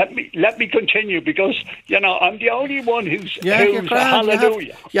 Joe, let me continue because I'm the only one who's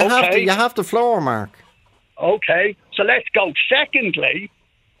hallelujah. You have the floor, Mark. Okay, so let's go. Secondly,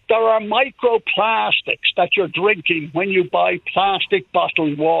 there are microplastics that you're drinking when you buy plastic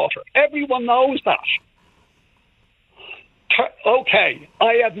bottled water. Everyone knows that. Okay,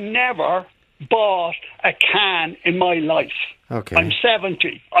 I have never bought a can in my life. Okay. I'm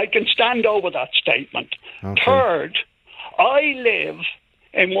 70. I can stand over that statement. Okay. Third, I live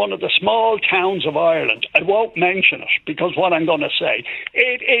in one of the small towns of Ireland. I won't mention it because what I'm going to say,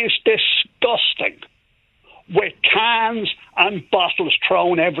 it is disgusting with cans and bottles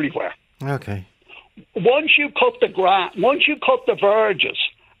thrown everywhere. Okay. Once you cut the verges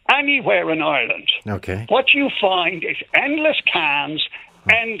anywhere in Ireland, what you find is endless cans,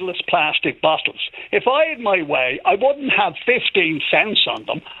 endless plastic bottles. If I had my way, I wouldn't have 15 cents on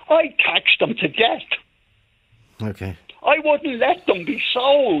them. I'd tax them to death. Okay. I wouldn't let them be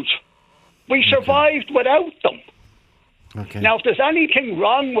sold. We survived without them. Okay. Now, if there's anything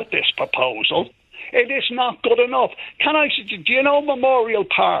wrong with this proposal, It is not good enough. Do you know Memorial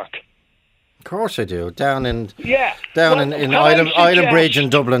Park? Of course I do. Down in in Island Bridge in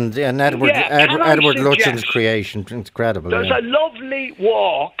Dublin, and Edward Lutyens' creation. It's incredible. There's a lovely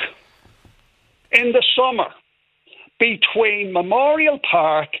walk in the summer between Memorial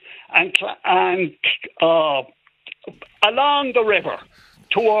Park and along the river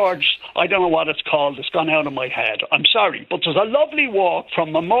towards, I don't know what it's called, it's gone out of my head, I'm sorry, but there's a lovely walk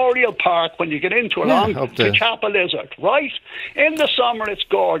from Memorial Park when you get into along to Chapel Lizard, right? In the summer it's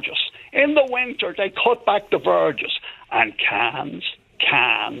gorgeous. In the winter they cut back the verges and cans,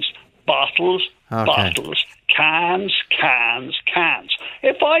 bottles, cans.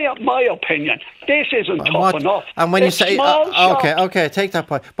 If I have my opinion, this isn't tough enough. And when you say, okay, take that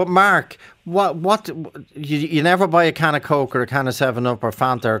point. But Mark, what you never buy a can of Coke or a can of 7-Up or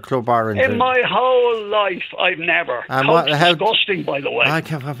Fanta or Club Orange? In my whole life, I've never. Coke's disgusting, by the way. I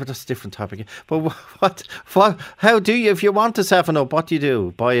can't. But that's a different topic. But how do you, if you want a 7-Up, what do you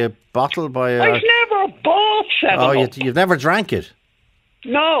do? Buy a bottle? I've never bought 7-Up. Oh, you've never drank it?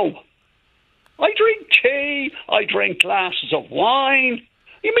 No. I drink tea, I drink glasses of wine.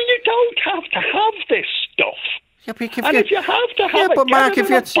 You mean you don't have to have this stuff? Yeah, but if you have to have but Mark, get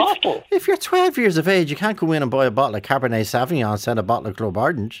it in a bottle. If you're 12 years of age, you can't go in and buy a bottle of Cabernet Sauvignon and send a bottle of Club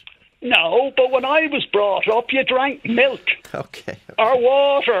Orange. No, but when I was brought up, you drank milk. Okay. Or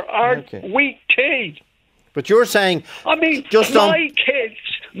water, or wheat tea. But you're saying... I mean,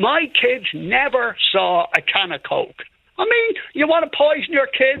 my kids never saw a can of Coke. I mean, you want to poison your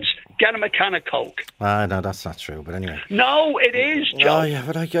kids? Get them a can of Coke. No, that's not true. But anyway. No, it is, Joe. Oh yeah,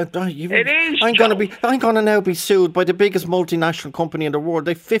 but it is. I'm going to now be sued by the biggest multinational company in the world.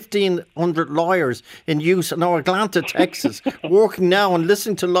 They've 1,500 lawyers in use in Atlanta, Texas, working now and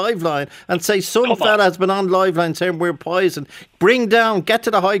listening to Liveline and say some fella has been on Liveline saying we're poison. Get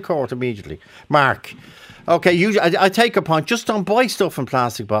to the High Court immediately, Mark. Okay, I take a point. Just don't buy stuff in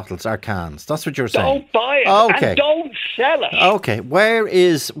plastic bottles or cans. That's what you're saying. Don't buy it and don't sell it. Okay, well,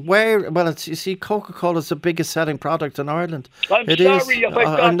 you see, Coca-Cola is the biggest selling product in Ireland. I'm sorry if I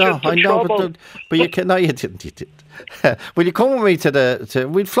got you into trouble. But you can. No, you didn't. Will you come with me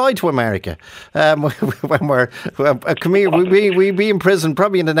we'd fly to America when we're come here. We'll be in prison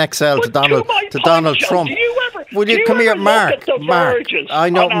probably in the next cell to Donald Trump. Will you come here, Mark? I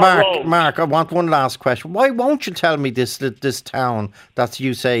know, Mark. I want one last question. Why won't you tell me this town that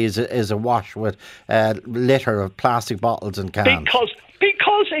you say is awash with litter of plastic bottles and cans?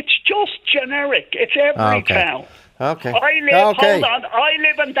 Because it's just generic. It's every town. Okay. I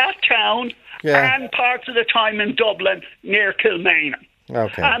live in that town and parts of the time in Dublin near Kilmainham.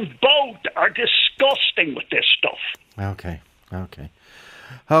 Okay. And both are disgusting with this stuff. Okay, Mark.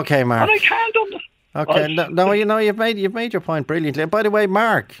 And I can't Okay, no, you've made your point brilliantly. And by the way,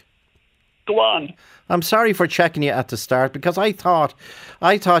 Mark, go on. I'm sorry for checking you at the start because I thought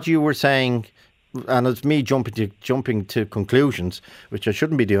you were saying, and it's me jumping to conclusions, which I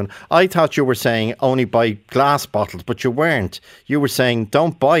shouldn't be doing. I thought you were saying only buy glass bottles, but you weren't. You were saying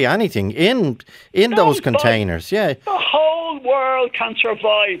don't buy anything in those containers. Yeah, the whole world can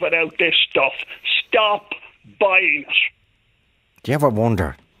survive without this stuff. Stop buying it. Do you ever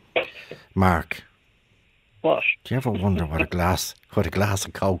wonder, Mark? What? Do you ever wonder what a glass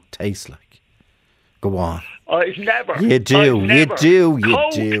of Coke tastes like? Go on. I've never. You do.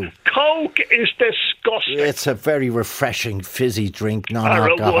 Coke is disgusting. It's a very refreshing, fizzy drink,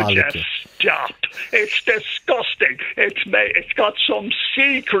 non-alcoholic. Stop. It's disgusting. It's got some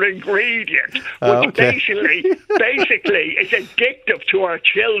secret ingredient. Which basically, it's addictive to our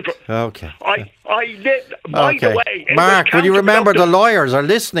children. Okay. By the way... Mark, will you remember the lawyers are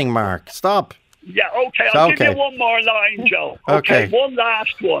listening, Mark? Stop. Yeah, okay, I'll give you one more line, Joe. Okay, one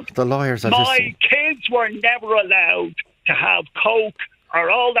last one. The lawyers are listening. My kids were never allowed to have Coke or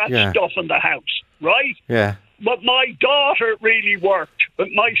all that stuff in the house, right? Yeah. But my daughter really worked.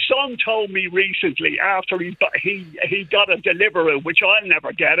 But my son told me recently after he got a Deliveroo, which I'll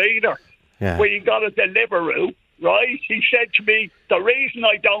never get either. Yeah. Where he got a Deliveroo, right? He said to me, the reason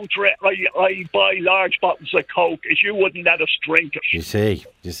I buy large bottles of Coke is you wouldn't let us drink it. You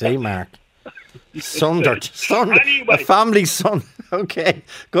see, Mark. Son, anyway. A family son. Okay.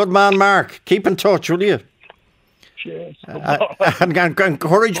 Good man, Mark. Keep in touch, will you? Cheers. And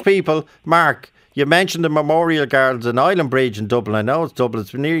encourage people, Mark. You mentioned the Memorial Gardens and Island Bridge in Dublin. I know it's Dublin.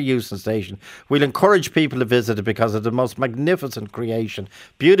 It's near Euston Station. We'll encourage people to visit it because it's the most magnificent creation,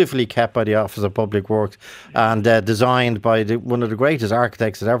 beautifully kept by the Office of Public Works and designed by one of the greatest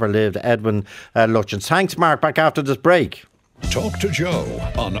architects that ever lived, Edwin Lutyens. Thanks, Mark. Back after this break. Talk to Joe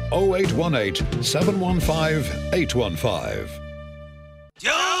on 0818 715 815.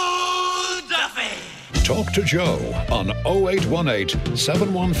 Joe Duffy! Talk to Joe on 0818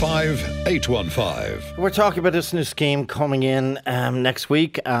 715 815. We're talking about this new scheme coming in next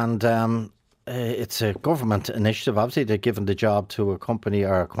week, and it's a government initiative. Obviously, they're giving the job to a company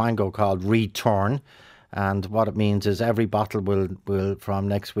or a Quango called Return. And what it means is every bottle will from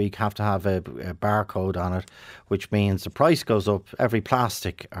next week have to have a barcode on it, which means the price goes up. Every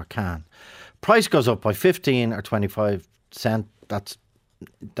plastic or can price goes up by 15 or 25 cent.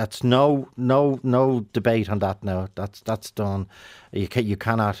 That's no debate on that now. That's done. You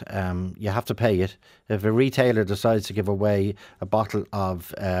cannot. You have to pay it. If a retailer decides to give away a bottle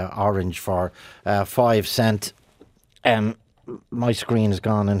of orange for 5 cent, my screen is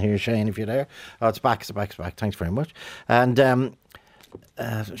gone in here, Shane. If you're there, it's back. Thanks very much. And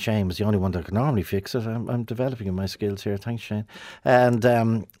Shane was the only one that could normally fix it. I'm developing in my skills here. Thanks, Shane. And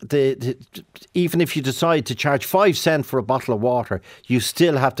even if you decide to charge 5 cent for a bottle of water, you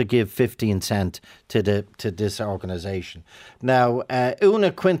still have to give 15 cent to this organisation. Now,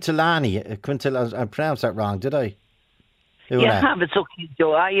 Una Quintiliani, I pronounced that wrong, did I? Yeah, it's okay,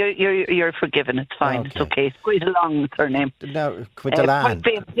 Joe. You're forgiven. It's fine. Okay. It's okay. It's quite a long surname. No,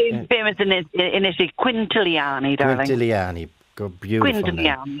 Quintiliani. Famous in Italy. Quintiliani, darling. Quintiliani. Beautiful.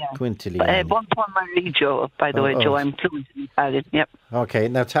 Quintiliani, yeah. Quintiliani. Buon pomeriggio, Joe, by the way, Joe. I'm fluent in Italian. Yep. Okay,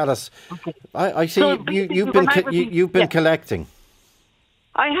 now tell us. Okay. I see so you've been collecting.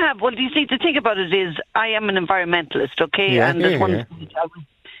 I have. Well, you see, the thing about it is, I am an environmentalist. Okay, and there's one.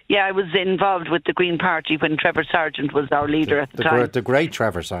 Yeah, I was involved with the Green Party when Trevor Sargent was our leader at the time. The great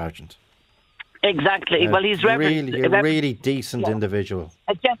Trevor Sargent. Exactly. Well, he's a really decent individual.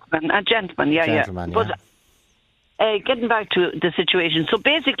 A gentleman. Yeah. But getting back to the situation. So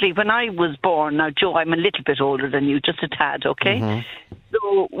basically, when I was born, now, Joe, I'm a little bit older than you, just a tad, okay? Mm-hmm.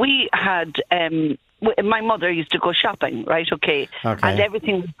 So we had... my mother used to go shopping, right? Okay. And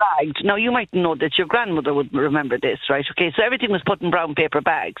everything was bagged. Now, you might know that your grandmother would remember this, right? Okay. So everything was put in brown paper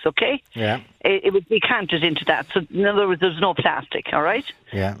bags, okay? Yeah. It was decanted into that. So in other words, there was no plastic, all right?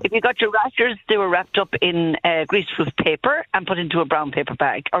 Yeah. If you got your rashers, they were wrapped up in greaseproof paper and put into a brown paper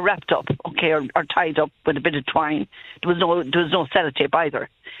bag, or wrapped up, okay, or tied up with a bit of twine. There was no sellotape either.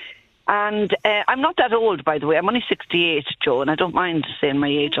 And I'm not that old, by the way. I'm only 68, Joe, and I don't mind saying my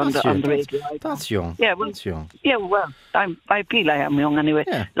age on the radio. That's young. Yeah, well, that's young. Yeah, well, I feel I am young anyway.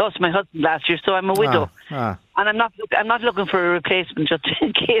 Yeah. Lost my husband last year, so I'm a widow. And I'm not looking for a replacement, just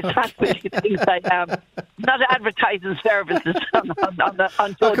in case that's what you think I am. Not advertising services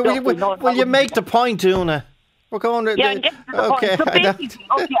on Joe. Will you make the point, Una? We're going to I'm getting to the point. So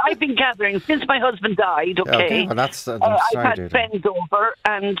basically, I've been gathering since my husband died, okay? Well, that's I've had friends over,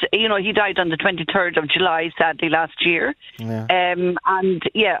 and, he died on the 23rd of July, sadly, last year. Yeah. And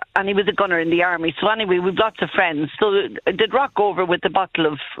he was a gunner in the army. So anyway, we've lots of friends. So they'd rock over with a bottle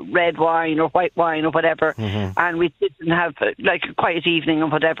of red wine or white wine or whatever, and we'd sit and have, like, a quiet evening or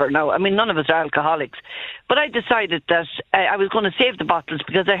whatever. Now, I mean, none of us are alcoholics. But I decided that I was going to save the bottles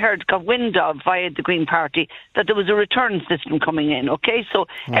because I got wind of, via the Green Party, that there was a return system coming in, okay? So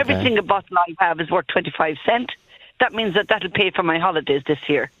every single bottle I have is worth 25 cent. That means that'll pay for my holidays this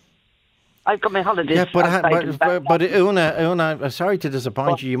year. I've got my holidays. Yeah, but Una, I'm sorry to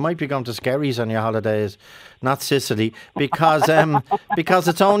disappoint you. You might be going to Skerries on your holidays, not Sicily, because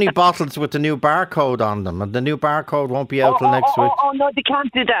it's only bottles with the new barcode on them, and the new barcode won't be out till next week. Oh, no, they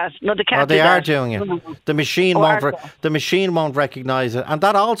can't do that. No, they can't. They are doing it. The machine won't recognise it, and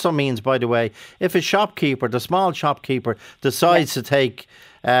that also means, by the way, if a shopkeeper, the small shopkeeper, decides to take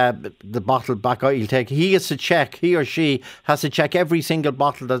the bottle back out, he or she has to check every single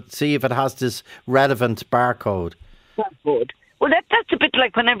bottle to see if it has this relevant barcode. That's good. Well, that's a bit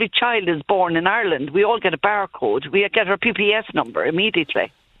like when every child is born in Ireland. We all get a barcode. We get our PPS number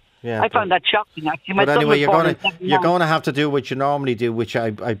immediately. Yeah, I found that shocking, actually. But anyway, you're going to have to do what you normally do, which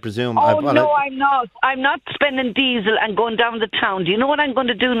I presume... I'm not. I'm not spending diesel and going down the town. Do you know what I'm going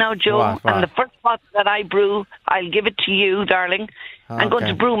to do now, Joe? What? And the first bottle that I brew, I'll give it to you, darling. I'm going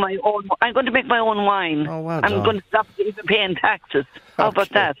to brew my own... I'm going to make my own wine. Oh, well I'm going to stop even paying taxes. How about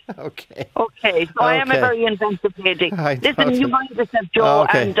that? Okay. So I am a very inventive lady. Listen, you mind yourself, Joe,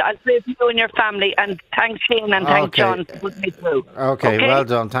 and I'll pray for you and your family, and thanks, Shane, and thanks, John, for putting me through. Okay, well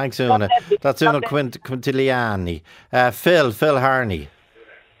done. Thanks, Una. That's Una Quintiliani. Phil Harney.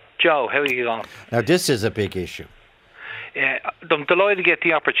 Joe, how are you going? Now, this is a big issue. I'm delighted to get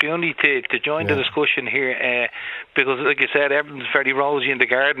the opportunity to join the discussion here because, like you said, everything's very rosy in the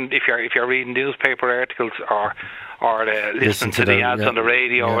garden if you're reading newspaper articles or listening to the ads on the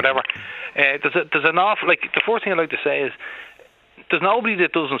radio or whatever. There's an awful, like, the first thing I'd like to say is there's nobody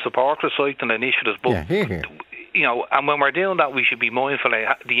that doesn't support recycling initiatives, but here. And when we're doing that, we should be mindful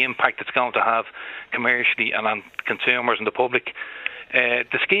of the impact it's going to have commercially and on consumers and the public.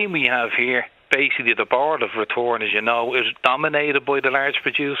 The scheme we have here, basically the board of return, as you know, is dominated by the large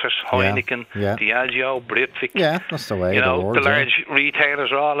producers, Heineken, Diageo, Britvic. Yeah, that's the way. The large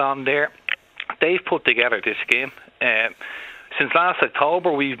retailers are all on there. They've put together this scheme. Since last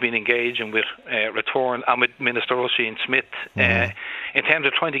October, we've been engaging with Return and with Minister Oisin Smith in terms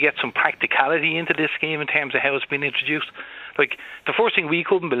of trying to get some practicality into this scheme in terms of how it's been introduced. Like, the first thing we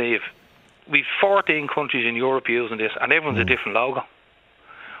couldn't believe, we've 14 countries in Europe using this, and everyone's a different logo.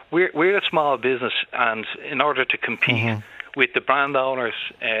 We're a small business, and in order to compete with the brand owners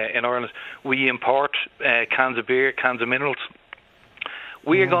in Ireland, we import cans of beer, cans of minerals.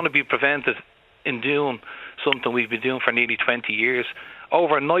 We are going to be prevented in doing something we've been doing for nearly 20 years.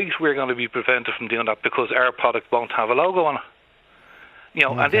 Overnight, we're going to be prevented from doing that because our product won't have a logo on it.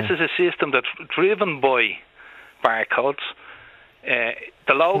 And this is a system that's driven by barcodes.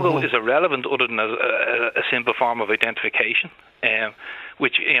 The logo is irrelevant other than a simple form of identification,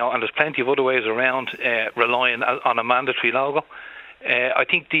 which, and there's plenty of other ways around relying on a mandatory logo. I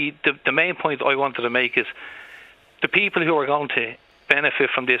think the main point I wanted to make is the people who are going to benefit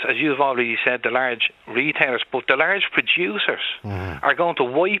from this, as you've already said, the large retailers, but the large producers are going to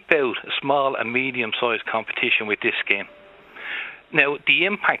wipe out small and medium-sized competition with this scheme. Now, the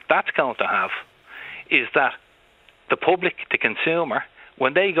impact that's going to have is that the public, the consumer,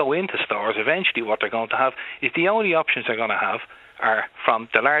 when they go into stores, eventually what they're going to have is the only options they're going to have are from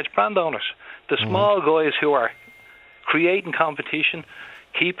the large brand owners. The small guys who are creating competition,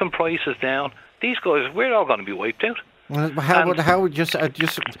 keeping prices down, these guys, we're all going to be wiped out. Well,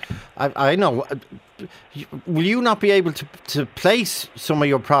 I know. Will you not be able to place some of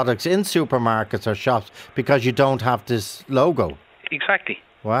your products in supermarkets or shops because you don't have this logo? Exactly.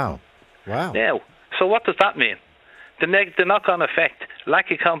 Wow. Now, so what does that mean? The knock-on effect,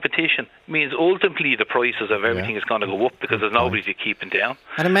 lack of competition, means ultimately the prices of everything is going to go up because there's nobody to keep it down.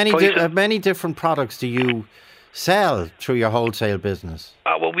 And many different products do you sell through your wholesale business?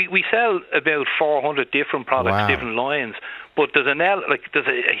 Well, we sell about 400 different products, different lines, but there's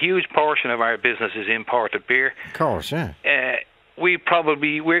a huge portion of our business is imported beer. Of course, yeah. We're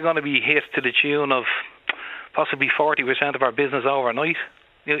going to be hit to the tune of possibly 40% of our business overnight.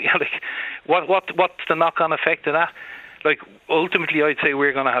 What's the knock-on effect of that? Ultimately, I'd say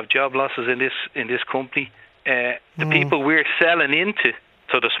we're going to have job losses in this company. The people we're selling into,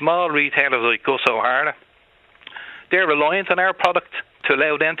 so the small retailers like Gus O'Hara, they're reliant on our product to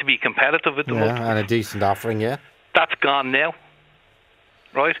allow them to be competitive with the multi. And a decent offering, That's gone now,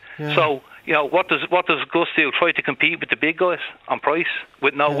 right? Yeah. So, what does Gus do? Try to compete with the big guys on price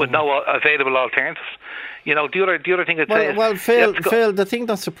with no available alternatives. The other thing I'd say is... Well, Phil, the thing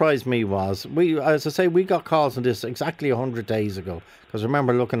that surprised me was, we got calls on this exactly 100 days ago, because I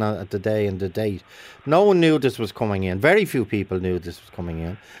remember looking at the day and the date. No one knew this was coming in. Very few people knew this was coming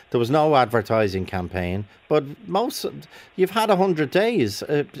in. There was no advertising campaign, but you've had 100 days.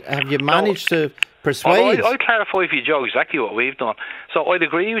 Have you managed to persuade? I'll clarify for you, Joe, exactly what we've done. So I'd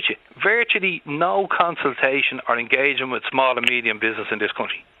agree with you. Virtually no consultation or engagement with small and medium business in this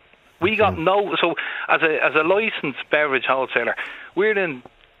country. We got so as a licensed beverage wholesaler, we're in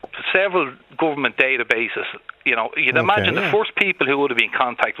several government databases. You'd imagine the first people who would have been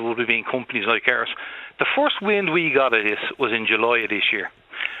contacted would have been companies like ours. The first wind we got of this was in July of this year,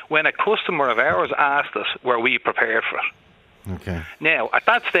 when a customer of ours asked us were we prepared for it. Okay. Now, at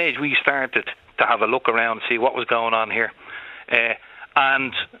that stage, we started to have a look around and see what was going on here. Okay,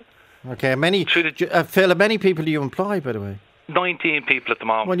 Phil, many people do you employ, by the way? 19 people at the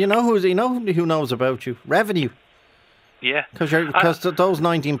moment. Well, you know who knows about you? Revenue. Yeah. Because those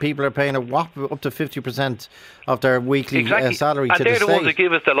 19 people are paying a whop up to 50% of their weekly salary to the state. And they're the ones that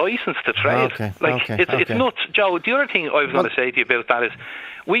give us the licence to trade. It's nuts. Joe, the other thing I was going to say to you about that is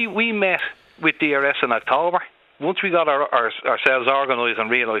we met with DRS in October. Once we got ourselves organised and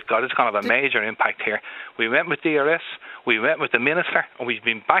realised, God, it's kind of a major impact here, we went with DRS, we went with the Minister, and we've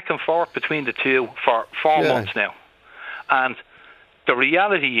been back and forth between the two for 4 months now. And the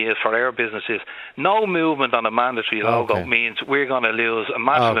reality is, for our business, is no movement on a mandatory logo means we're going to lose a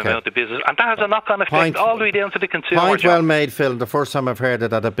massive amount of business. And that has a knock-on effect all the way down to the consumer. Point well made, Phil. The first time I've heard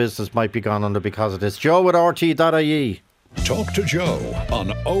that a business might be gone under because of this. Joe at RT.ie. Talk to Joe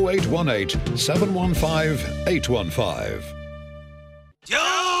on 0818 715 815.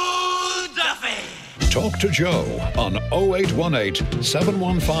 Joe Duffy. Talk to Joe on 0818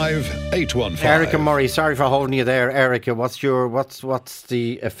 715 815. Erica Murray, sorry for holding you there. Erica, what's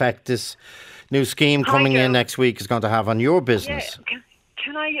the effect this new scheme coming in next week is going to have on your business? Yeah,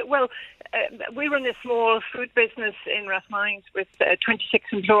 can I? Well, we run a small food business in Rathmines with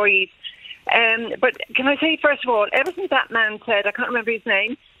 26 employees. But can I say, first of all, everything that man said, I can't remember his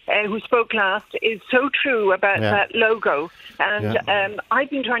name, who spoke last, is so true about that logo. And I've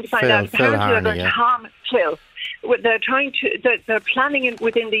been trying to find out, apparently they're going to harm Phil. They're planning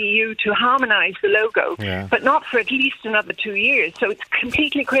within the EU to harmonise the logo, but not for at least another 2 years. So it's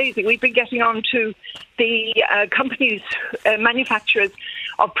completely crazy. We've been getting on to the companies, manufacturers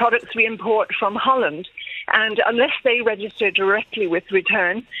of products we import from Holland, and unless they register directly with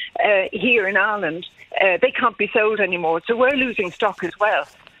Return here in Ireland, they can't be sold anymore. So we're losing stock as well.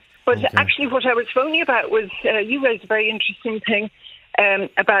 But actually what I was phoning about was, you raised a very interesting thing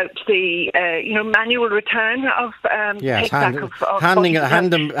about the manual return of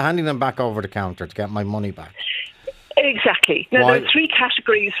handing them back over the counter to get my money back. Exactly. Now there are 3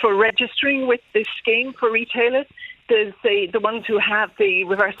 categories for registering with this scheme for retailers. There's the ones who have the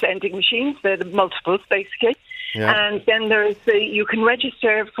reverse vending machines. They're the multiples, basically. And then there's you can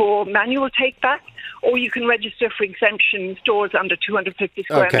register for manual take back, or you can register for exemption stores under 250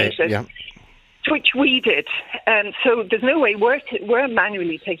 square metres. Which we did. So there's no way we're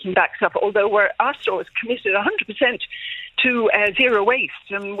manually taking back stuff, although our store is committed 100% to zero waste,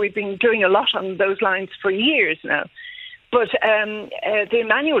 and we've been doing a lot on those lines for years now. But the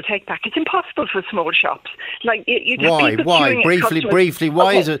manual take back, it's impossible for small shops. Like why? Briefly.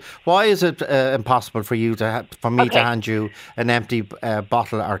 Why is it impossible for you to hand you an empty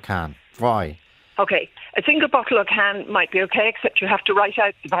bottle or can? Why? Okay, a single bottle or can might be okay, except you have to write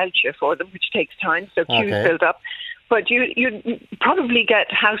out the voucher for them, which takes time, so queues build up. But you probably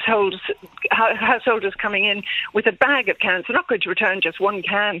get householders coming in with a bag of cans. They're not going to return just one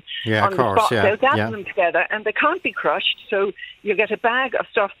can on the spot. They'll gather them together, and they can't be crushed. So you get a bag of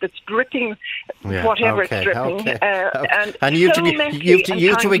stuff that's dripping, whatever it's dripping. And you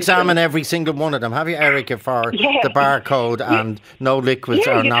have to examine every single one of them, have you, Erica, for the barcode and no liquids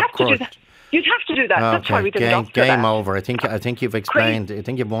are not crushed? You'd have to do that. That's why we didn't Game over. I think you've explained. I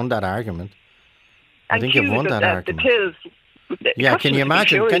think you've won that argument. I think you've won that argument. Can you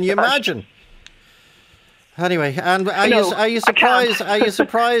imagine? Can you imagine? Anyway, and are you surprised? Are you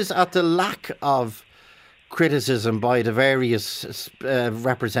surprised at the lack of criticism by the various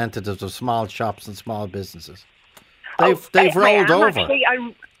representatives of small shops and small businesses? They've rolled over. Actually,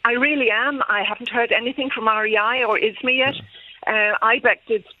 I really am. I haven't heard anything from REI or ISME yet. IBEC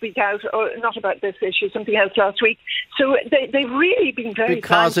did speak out, not about this issue, something else last week. So they've really been very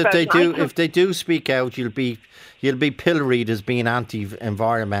because if they do speak out, you'll be pilloried as being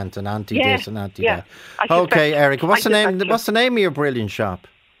anti-environment and anti-this and anti-that. Okay, Erica, what's the name of your brilliant shop?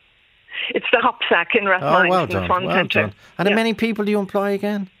 It's the Hopsack in Rathmines. Oh, well done. And how many people do you employ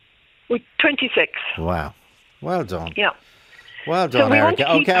again? 26. Wow, well done. Yeah. Well done,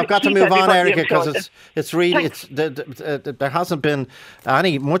 Erica. Okay, I've got to move on, Erica, because it's really there hasn't been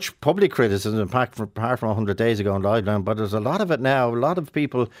any much public criticism apart from 100 days ago on Liveline, but there's a lot of it now. A lot of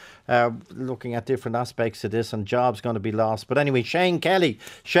people looking at different aspects of this, and jobs going to be lost. But anyway, Shane Kelly,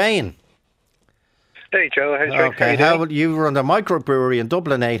 Shane. Hey Joe, how's okay? How you run the microbrewery in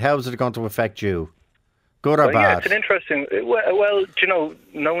Dublin 8? How is it going to affect you? Good or bad? Yeah, it's an interesting. Well, do you know,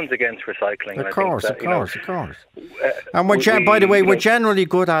 no one's against recycling. Of course. And by the way, we're generally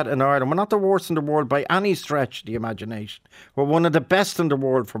good at it in Ireland. We're not the worst in the world by any stretch of the imagination. We're one of the best in the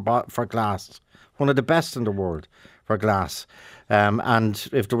world for glass. One of the best in the world for glass. And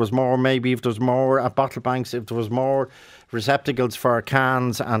if there was more, at bottle banks, if there was more receptacles for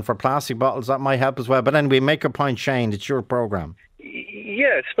cans and for plastic bottles, that might help as well. But anyway, make a point, Shane. It's your programme.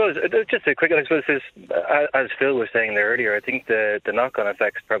 Yeah, I suppose, just a quick, I suppose, as Phil was saying there earlier, I think the knock-on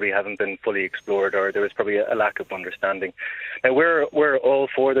effects probably haven't been fully explored, or there was probably a lack of understanding. Now, we're all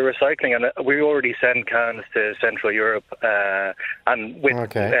for the recycling, and we already send cans to Central Europe, and with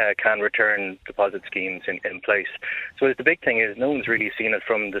can return deposit schemes in place. So the big thing is no one's really seen it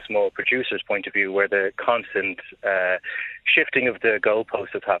from the small producer's point of view, where the constant shifting of the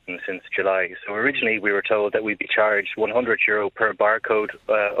goalposts has happened since July. So originally we were told that we'd be charged €100 per barcode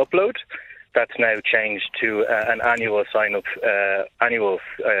upload. That's now changed to an annual sign-up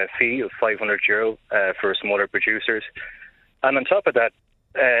fee of €500 for smaller producers. And on top of that,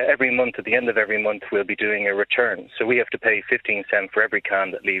 every month, at the end of every month, we'll be doing a return. So we have to pay 15 cents for every can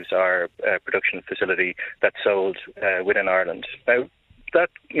that leaves our production facility that's sold within Ireland. Now,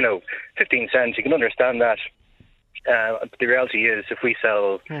 that, 15 cents, you can understand that. But the reality is, if we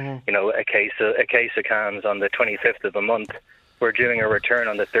sell, a case of cans on the 25th of the month, we're doing a return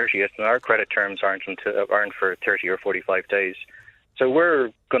on the 30th, and our credit terms aren't for 30 or 45 days. So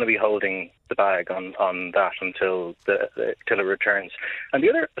we're going to be holding the bag on that until it returns. And the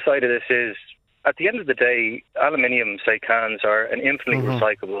other side of this is, at the end of the day, aluminium, say cans, are an infinitely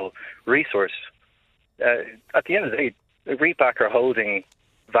recyclable resource. At the end of the day, Repack are holding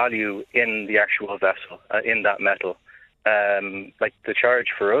value in the actual vessel, in that metal. Like the charge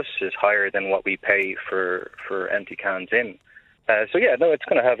for us is higher than what we pay for empty cans in. So yeah, no, it's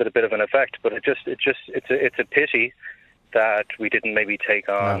going to have a bit of an effect, but it's a pity that we didn't maybe take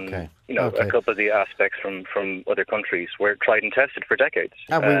on, a couple of the aspects from other countries where tried and tested for decades.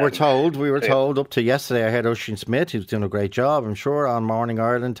 And we were told up to yesterday, I heard Oisin Smith, who's doing a great job, I'm sure, on Morning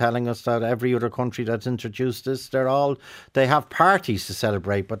Ireland, telling us that every other country that's introduced this, they have parties to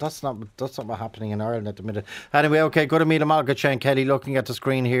celebrate, but that's not what's happening in Ireland at the minute. Anyway, okay, good to meet Malga Shane Kelly, looking at the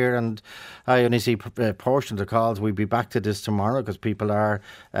screen here, and I only see a portion of the calls. We'll be back to this tomorrow because people are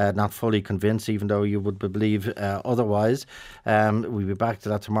not fully convinced, even though you would believe otherwise. We'll be back to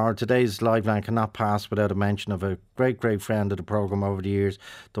that tomorrow. Today's live line cannot pass without a mention of a great friend of the programme over the years,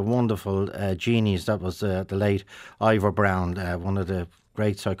 the wonderful genius that was the late Ivor Brown, one of the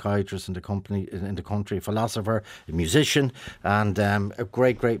great psychiatrists in the country, a philosopher, a musician, and a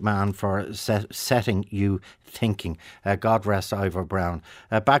great man for setting you thinking. God rest Ivor Brown.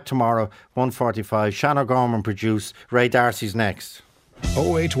 Back tomorrow, 1:45. Shannon Gorman produce. Ray Darcy's next.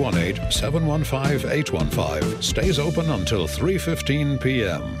 0818 715 815 stays open until 3:15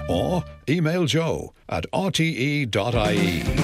 p.m. or email Joe at rte.ie.